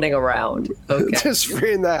 just running around. Okay. Just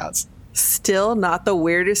free in the house. Still not the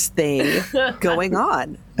weirdest thing going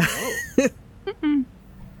on.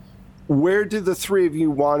 Where do the three of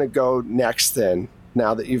you want to go next then,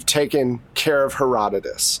 now that you've taken care of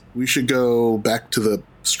Herodotus? We should go back to the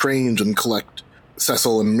Strange and collect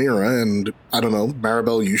Cecil and Mira, and I don't know,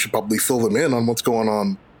 Maribel, you should probably fill them in on what's going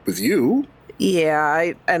on with you.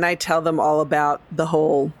 Yeah, I tell them all about the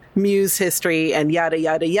whole Muse history and yada,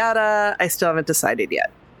 yada, yada. I still haven't decided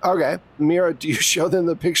yet. Okay. Mira, do you show them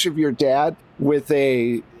the picture of your dad with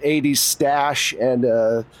a 80s stash and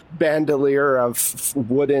a bandolier of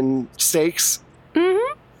wooden stakes?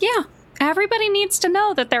 Mm-hmm. Yeah. Everybody needs to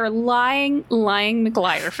know that they're lying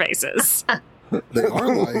McGuire faces. They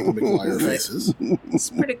are lying McGuire faces. It's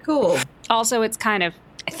pretty cool. Also, it's kind of,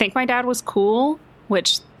 I think my dad was cool,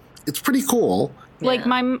 which, It's pretty cool. like,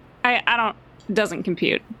 Yeah. I don't, doesn't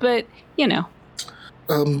compute, but, you know.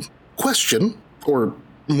 Question, or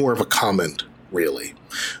more of a comment, really.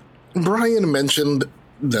 Brian mentioned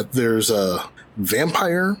that there's a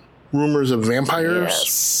rumors of vampires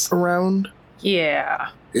Yes. around.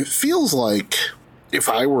 Yeah. It feels like if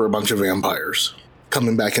I were a bunch of vampires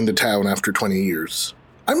coming back into town after 20 years,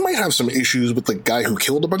 I might have some issues with the guy who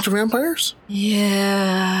killed a bunch of vampires.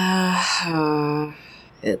 Yeah.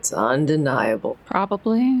 It's undeniable.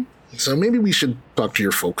 Probably. So maybe we should talk to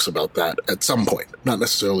your folks about that at some point, not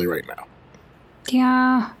necessarily right now.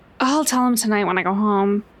 Yeah. I'll tell him tonight when I go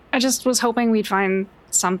home. I just was hoping we'd find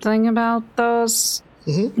something about those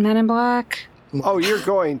men in black. Oh, you're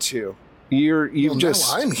going to. You've Well, just...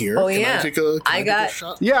 now I'm here. Oh, Can yeah. I take a, I take got- a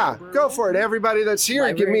shot? Yeah, go for it. Everybody that's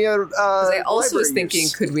here, give me a... 'Cause I also was library thinking,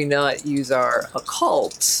 use. could we not use our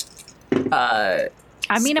occult?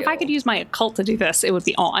 I mean, if I skill. could use my occult to do this, it would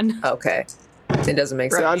be on. Okay. It doesn't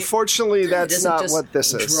make So sense. unfortunately, It that's doesn't not just what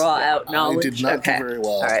this is. Draw out I knowledge. did not okay. do very well.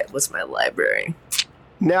 All right. What's my library?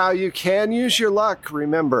 Now, you can use your luck,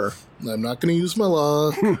 remember. I'm not going to use my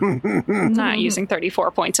luck. I'm not using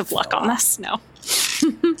 34 points of luck on this, no.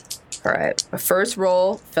 All right. My first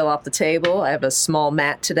roll fell off the table. I have a small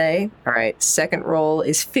mat today. All right. Second roll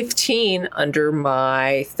is 15 under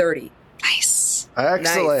my 30. Nice.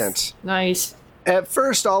 Excellent. Nice. At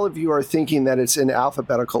first, all of you are thinking that it's in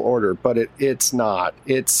alphabetical order, but it's not.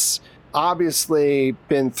 It's obviously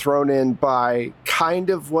been thrown in by kind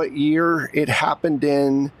of what year it happened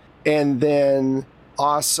in, and then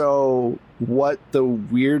also what the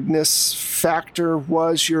weirdness factor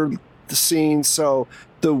was you're seeing. So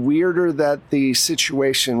the weirder that the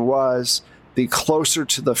situation was, the closer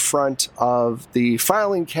to the front of the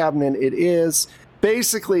filing cabinet it is.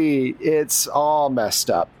 Basically, it's all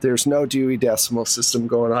messed up. There's no Dewey Decimal System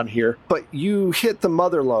going on here. But you hit the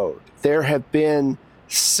mother lode. There have been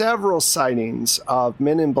several sightings of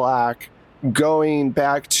men in black going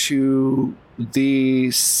back to the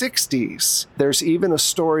 60s. There's even a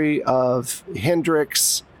story of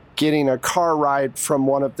Hendrix getting a car ride from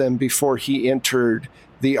one of them before he entered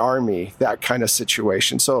the army, that kind of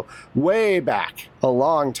situation. So way back, a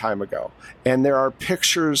long time ago. And there are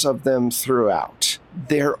pictures of them throughout.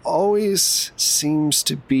 There always seems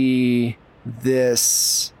to be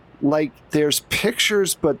this, like, there's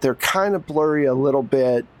pictures, but they're kind of blurry a little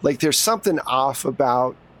bit. Like, there's something off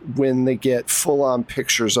about when they get full-on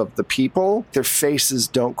pictures of the people. Their faces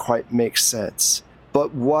don't quite make sense.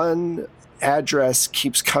 But one address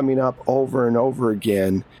keeps coming up over and over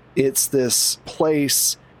again. It's this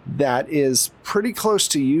place that is pretty close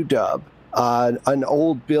to UW, an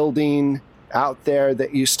old building out there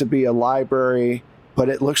that used to be a library, but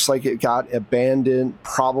it looks like it got abandoned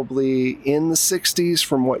probably in the 60s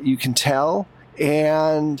from what you can tell.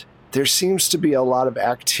 And there seems to be a lot of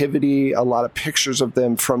activity, a lot of pictures of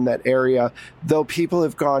them from that area, though people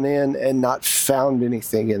have gone in and not found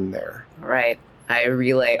anything in there. Right. I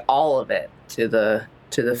relay all of it to the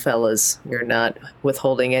fellas. You're not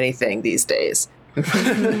withholding anything these days.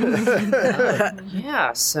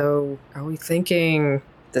 Yeah, so are we thinking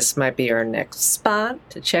this might be our next spot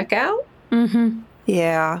to check out? Mm-hmm.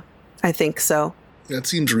 Yeah, I think so. That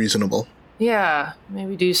seems reasonable. Yeah,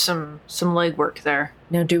 maybe do some legwork there.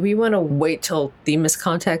 Now, do we want to wait till Themis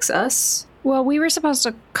contacts us? Well, we were supposed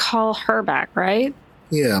to call her back, right?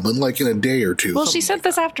 Yeah, but like in a day or two. Well, she said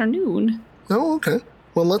this afternoon. Oh, okay.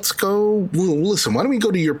 Well, let's go. Well, listen, why don't we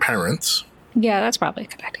go to your parents? Yeah, that's probably a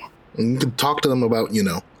good idea. And you can talk to them about,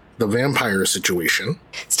 the vampire situation.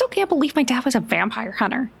 Still can't believe my dad was a vampire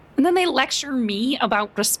hunter. And then they lecture me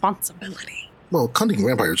about responsibility. Well, hunting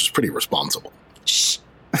vampires is pretty responsible. Shh.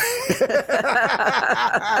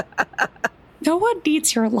 No one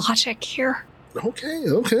needs your logic here. Okay,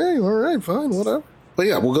 all right, fine, whatever. But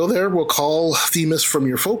yeah, we'll go there, we'll call Themis from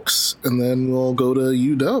your folks, and then we'll go to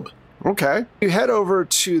UW. Okay. You head over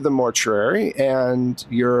to the mortuary, and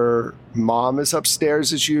your mom is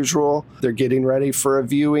upstairs as usual. They're getting ready for a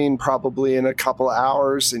viewing probably in a couple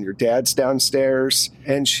hours, and your dad's downstairs.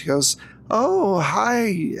 And she goes, "Oh,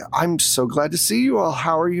 hi. I'm so glad to see you all.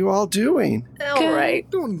 How are you all doing?" All right.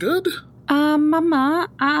 Doing good. Mama,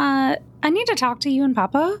 I need to talk to you and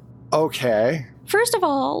Papa. Okay. First of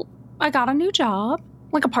all, I got a new job,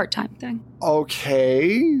 like a part-time thing.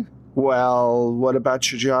 Okay. Well, what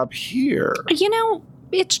about your job here?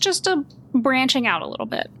 It's just branching out a little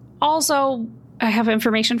bit. Also, I have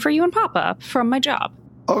information for you and Papa from my job.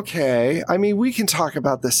 Okay. I mean, we can talk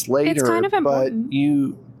about this later. It's kind of important.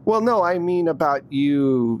 But well, no, I mean about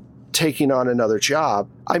you taking on another job.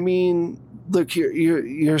 I mean, look,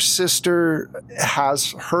 your sister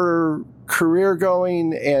has her career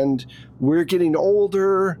going, and we're getting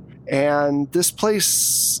older, and this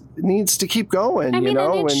place needs to keep going. And it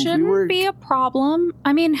and shouldn't be a problem.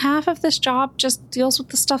 I mean, half of this job just deals with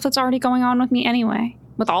the stuff that's already going on with me anyway,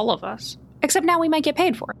 with all of us. Except now we might get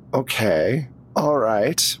paid for it. Okay. All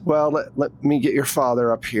right. Well, let me get your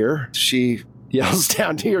father up here. She yells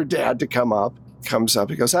down to your dad to come up. Comes up.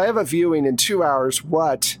 He goes, "I have a viewing in 2 hours.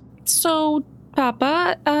 What?" So,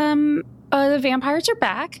 Papa, the vampires are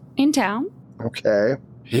back in town. Okay.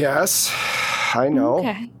 Yes, I know.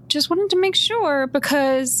 Okay. Just wanted to make sure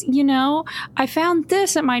because, I found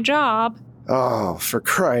this at my job. Oh, for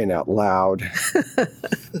crying out loud.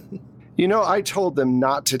 I told them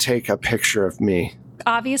not to take a picture of me.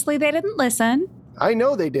 Obviously, they didn't listen. I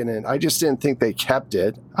know they didn't. I just didn't think they kept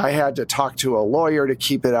it. I had to talk to a lawyer to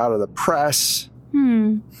keep it out of the press.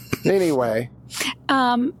 Anyway.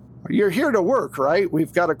 You're here to work, right?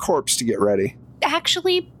 We've got a corpse to get ready.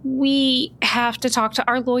 Actually, we have to talk to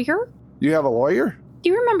our lawyer. You have a lawyer? Do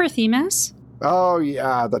you remember Themis? Oh,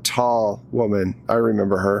 yeah, the tall woman. I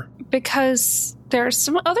remember her. Because there's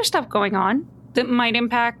some other stuff going on that might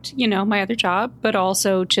impact, my other job, but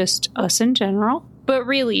also just us in general. But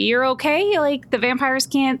really, you're okay? Like, the vampires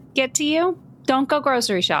can't get to you? Don't go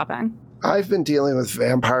grocery shopping. I've been dealing with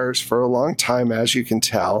vampires for a long time, as you can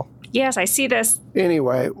tell. Yes, I see this.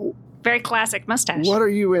 Anyway. Very classic mustache. What are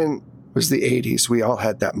you in? It was the 80s. We all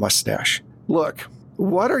had that mustache. Look,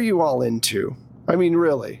 what are you all into? I mean,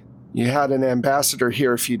 really. You had an ambassador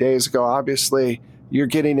here a few days ago. Obviously, you're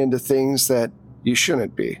getting into things that you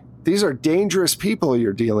shouldn't be. These are dangerous people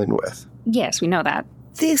you're dealing with. Yes, we know that.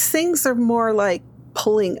 These things are more like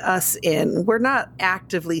pulling us in. We're not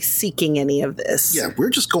actively seeking any of this. Yeah, we're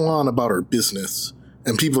just going on about our business,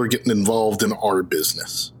 and people are getting involved in our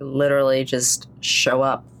business. Literally just show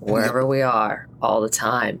up wherever we are all the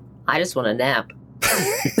time. I just want a nap.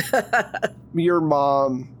 Your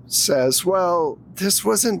mom says, "Well, this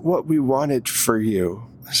wasn't what we wanted for you.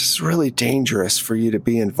 This is really dangerous for you to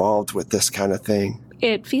be involved with this kind of thing."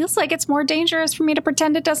 It feels like it's more dangerous for me to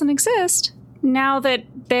pretend it doesn't exist. now that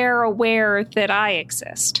they're aware that I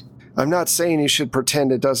exist. I'm not saying you should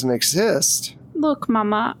pretend it doesn't exist. Look,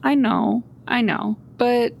 Mama, I know.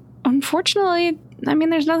 But unfortunately, I mean,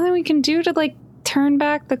 there's nothing we can do to, like, turn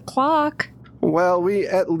back the clock. Well, we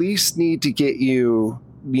at least need to get you,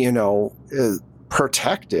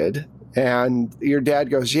 protected. And your dad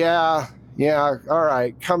goes, yeah, all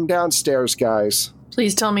right, come downstairs, guys.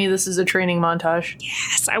 Please tell me this is a training montage.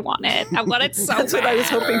 Yes, I want it. I want it so That's what I was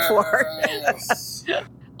hoping for.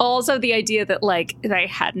 Also, the idea that, like, they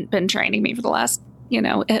hadn't been training me for the last,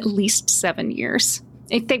 at least 7 years.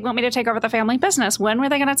 If they want me to take over the family business, when were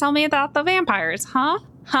they going to tell me about the vampires? Huh?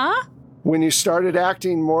 When you started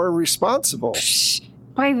acting more responsible.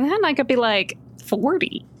 By then, I could be, like,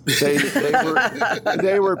 40.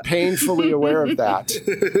 They were painfully aware of that.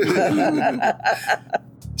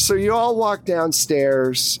 So you all walk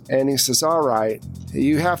downstairs, and he says, all right,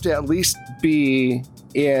 you have to at least be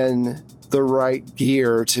in the right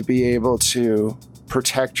gear to be able to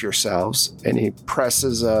protect yourselves. And he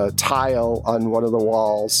presses a tile on one of the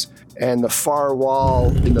walls, and the far wall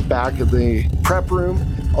in the back of the prep room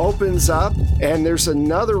opens up, and there's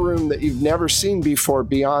another room that you've never seen before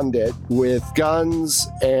beyond it, with guns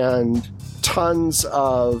and tons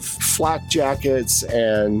of flak jackets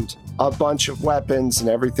and a bunch of weapons and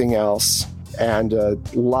everything else, and a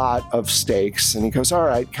lot of stakes. And he goes, all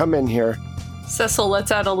right, come in here. Cecil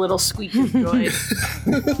lets out a little squeak of joy.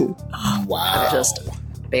 Wow.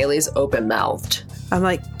 Bailey's open-mouthed. I'm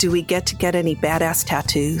like, do we get any badass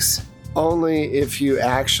tattoos? Only if you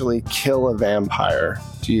actually kill a vampire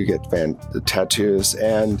do you get the tattoos.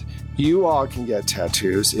 And you all can get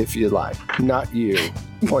tattoos if you like. Not you,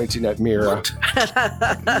 pointing at Mira.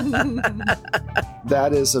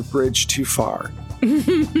 That is a bridge too far.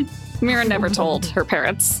 Mira never told her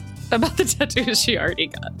parents about the tattoos she already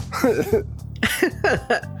got.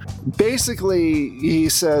 Basically, he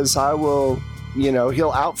says, I will,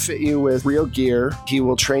 he'll outfit you with real gear. He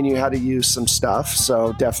will train you how to use some stuff.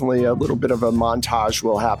 So definitely a little bit of a montage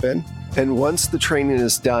will happen. And once the training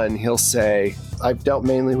is done, he'll say, I've dealt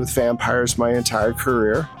mainly with vampires my entire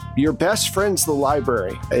career. Your best friend's the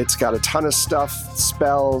library. It's got a ton of stuff,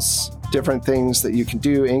 spells, different things that you can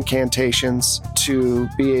do, incantations, to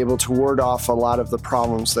be able to ward off a lot of the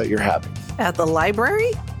problems that you're having. At the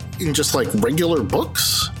library? In just like regular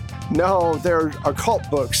books? No, they're occult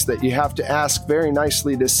books that you have to ask very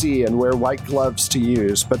nicely to see and wear white gloves to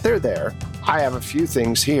use, but they're there. I have a few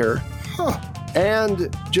things here. Huh.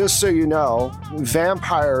 And just so you know,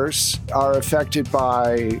 vampires are affected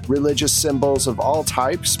by religious symbols of all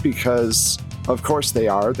types because, of course, they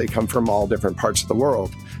are. They come from all different parts of the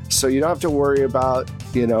world. So you don't have to worry about,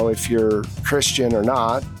 if you're Christian or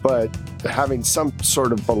not, but having some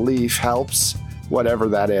sort of belief helps, whatever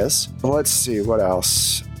that is. Let's see, what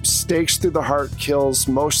else? Stakes through the heart kills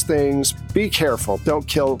most things. Be careful. Don't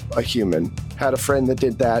kill a human. Had a friend that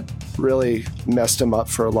did that. Really messed him up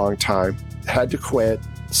for a long time. Had to quit.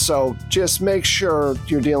 So just make sure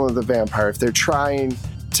you're dealing with a vampire. If they're trying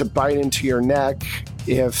to bite into your neck,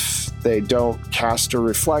 if they don't cast a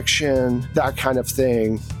reflection, that kind of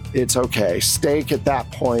thing, it's okay. Stake at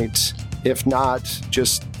that point. If not,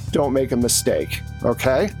 just don't make a mistake.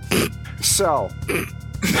 Okay? So,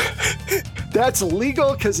 that's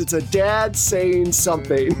legal because it's a dad saying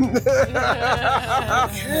something.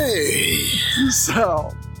 Okay.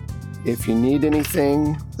 So, if you need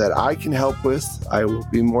anything that I can help with, I will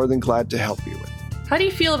be more than glad to help you with. How do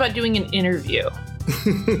you feel about doing an interview?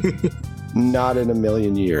 Not in a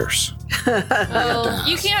million years. Well,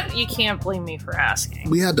 you can't blame me for asking.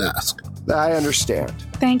 We had to ask. I understand.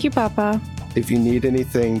 Thank you, Papa. If you need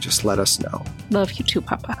anything, just let us know. Love you too,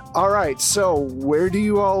 Papa. All right, so where do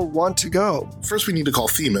you all want to go? First, we need to call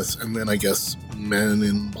Themis, and then I guess Men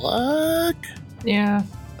in Black? Yeah.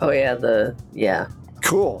 Oh, yeah,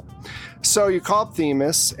 Cool. So you call up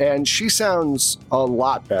Themis, and she sounds a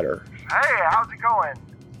lot better. Hey, how's it going?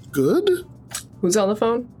 Good? Who's on the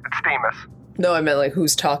phone? It's Themis. No, I meant like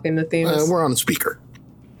who's talking to Themis? We're on speaker.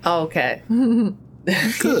 Oh, okay.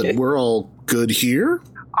 Good. We're all good here?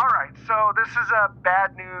 All right, so this is a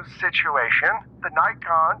bad news situation. The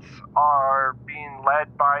Nightgaunts are being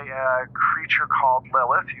led by a creature called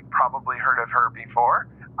Lilith. You've probably heard of her before.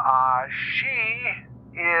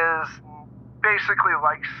 She is basically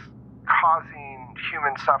like causing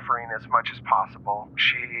human suffering as much as possible.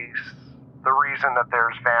 She's the reason that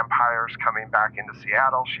there's vampires coming back into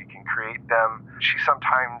Seattle. She can create them. She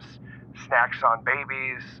sometimes snacks on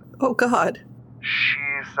babies. Oh, God.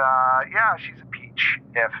 She's a peach,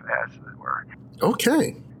 if as it were.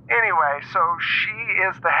 Okay. Anyway, so she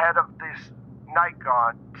is the head of this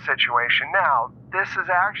Nightgaunt situation. Now, this is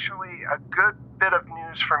actually a good bit of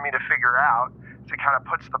news for me to figure out. It kind of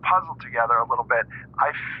puts the puzzle together a little bit.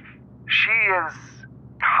 She is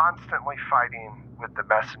constantly fighting with the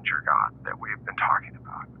messenger god that we've been talking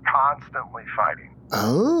about. Constantly fighting.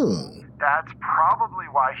 Oh. That's probably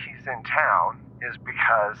why he's in town, is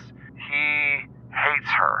because he hates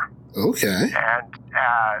her. Okay. And,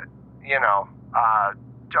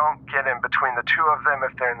 don't get in between the two of them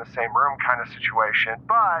if they're in the same room kind of situation.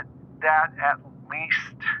 But that at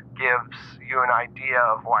least gives you an idea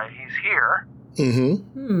of why he's here.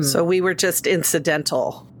 Mm-hmm. So we were just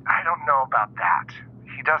incidental. I don't know about that.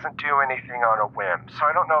 He doesn't do anything on a whim. So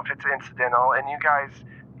I don't know if it's incidental. And you guys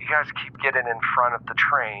keep getting in front of the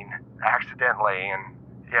train accidentally, and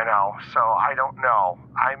so I don't know.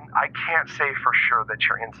 I can't say for sure that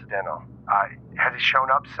you're incidental. Has he shown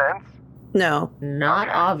up since? No. Not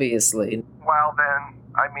obviously. Well then,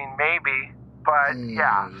 maybe. But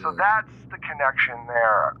yeah, so that's the connection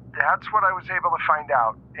there. That's what I was able to find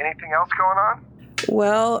out. Anything else going on?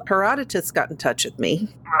 Well, Herodotus got in touch with me.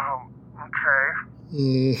 Oh, okay.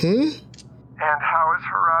 Mm-hmm. And how is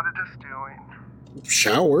Herodotus doing?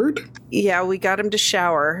 Showered? Yeah, we got him to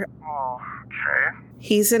shower. Oh, okay.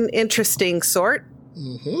 He's an interesting sort.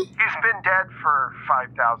 Mm-hmm. He's been dead for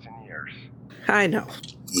 5,000 years. I know.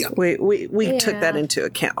 Yeah. We took that into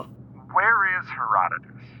account. Where is Herodotus?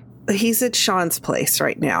 He's at Sean's place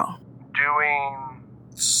right now. Doing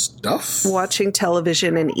Stuff? Watching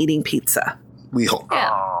television and eating pizza. We hope.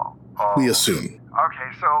 Yeah. Oh. We assume.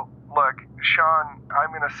 Okay, so look, Sean, I'm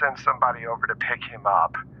going to send somebody over to pick him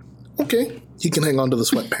up. Okay. He can hang on to the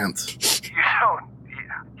sweatpants.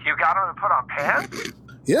 You got him to put on pants?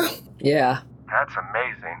 Yeah. Yeah. That's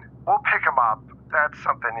amazing. We'll pick him up. That's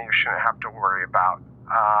something you shouldn't have to worry about.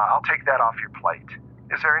 I'll take that off your plate.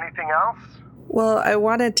 Is there anything else? Well, I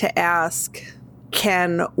wanted to ask,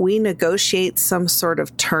 can we negotiate some sort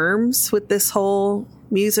of terms with this whole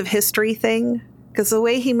Muse of History thing? Because the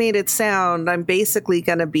way he made it sound, I'm basically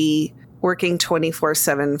going to be working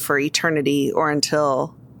 24/7 for eternity or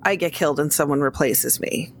until I get killed and someone replaces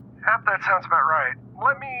me. Yep, that sounds about right.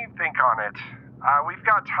 Let me think on it. We've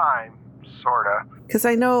got time, sorta. Because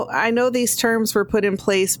I know these terms were put in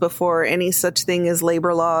place before any such thing as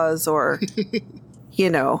labor laws or,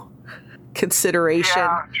 consideration.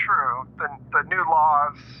 Yeah, true. The new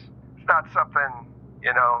laws, it's not something,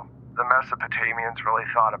 the Mesopotamians really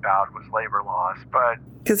thought about was labor laws, but...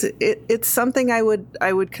 Because it's something I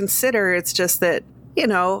would consider. It's just that,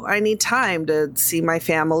 I need time to see my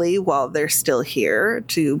family while they're still here,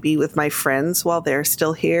 to be with my friends while they're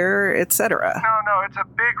still here, etc. No, it's a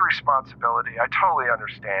big responsibility. I totally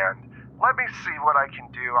understand. Let me see what I can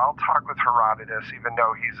do. I'll talk with Herodotus, even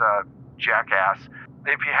though he's a jackass.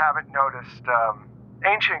 If you haven't noticed,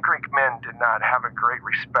 ancient Greek men did not have a great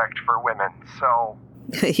respect for women, so...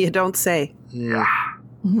 You don't say. Yeah.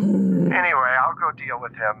 Anyway, I'll go deal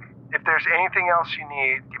with him. If there's anything else you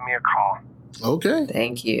need, give me a call. Okay.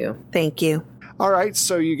 Thank you. Thank you. All right,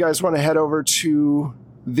 so you guys want to head over to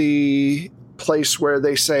the place where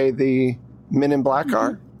they say the Men in Black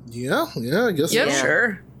are? Yeah, I guess Yep. so.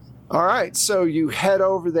 Sure. All right, so you head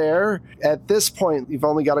over there. At this point, you've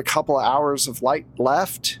only got a couple of hours of light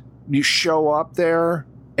left. You show up there,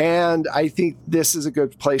 and I think this is a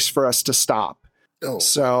good place for us to stop. Oh.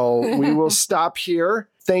 So we will stop here.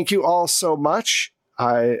 Thank you all so much.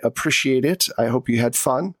 I appreciate it. I hope you had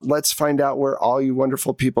fun. Let's find out where all you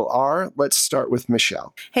wonderful people are. Let's start with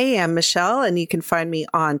Michelle. Hey, I'm Michelle, and you can find me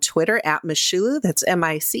on Twitter at Michulu. That's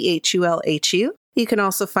Michulhu. You can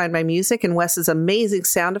also find my music and Wes's amazing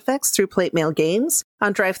sound effects through Plate Mail Games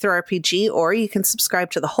on Drive-Thru-RPG, or you can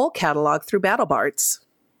subscribe to the whole catalog through BattleBards.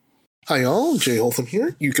 Hi all, Jay Holtham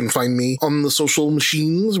here. You can find me on the social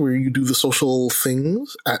machines where you do the social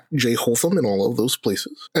things at Jay Holtham in all of those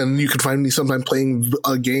places. And you can find me sometime playing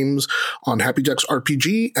games on Happy Jack's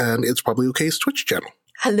RPG and It's Probably OK's Twitch channel.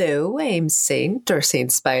 Hello, I'm Saint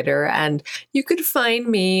Spider, and you could find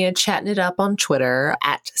me chatting it up on Twitter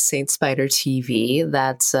at Saint Spider TV.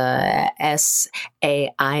 That's SAINTSPIDER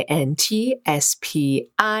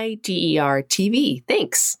TV.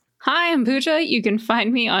 Thanks. Hi, I'm Pooja. You can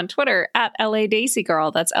find me on Twitter at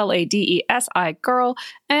LADaisy That's LADESI Girl,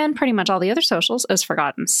 and pretty much all the other socials as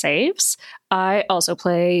Forgotten Saves. I also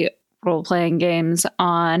play role-playing games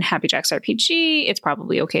on Happy Jack's RPG. It's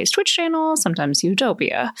Probably OK's Twitch channel, sometimes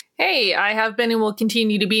Utopia. Hey, I have been and will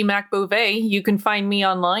continue to be Mac Beauvais. You can find me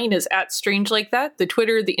online as @StrangeLikeThat, the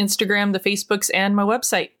Twitter, the Instagram, the Facebooks, and my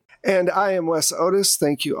website. And I am Wes Otis.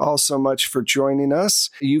 Thank you all so much for joining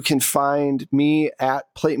us. You can find me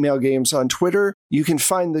at Plate Mail Games on Twitter. You can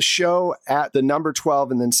find the show at the number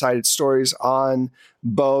 12 and then Cited Stories on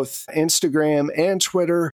both Instagram and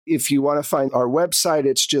Twitter. If you want to find our website,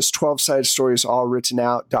 it's just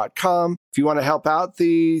 12sidestoriesallwrittenOut.com. If you want to help out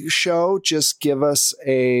the show, just give us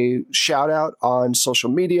a shout out on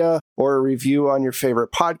social media or a review on your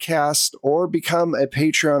favorite podcast or become a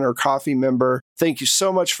Patreon or Coffee member. Thank you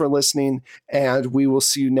so much for listening, and we will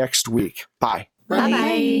see you next week. Bye.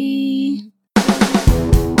 Bye.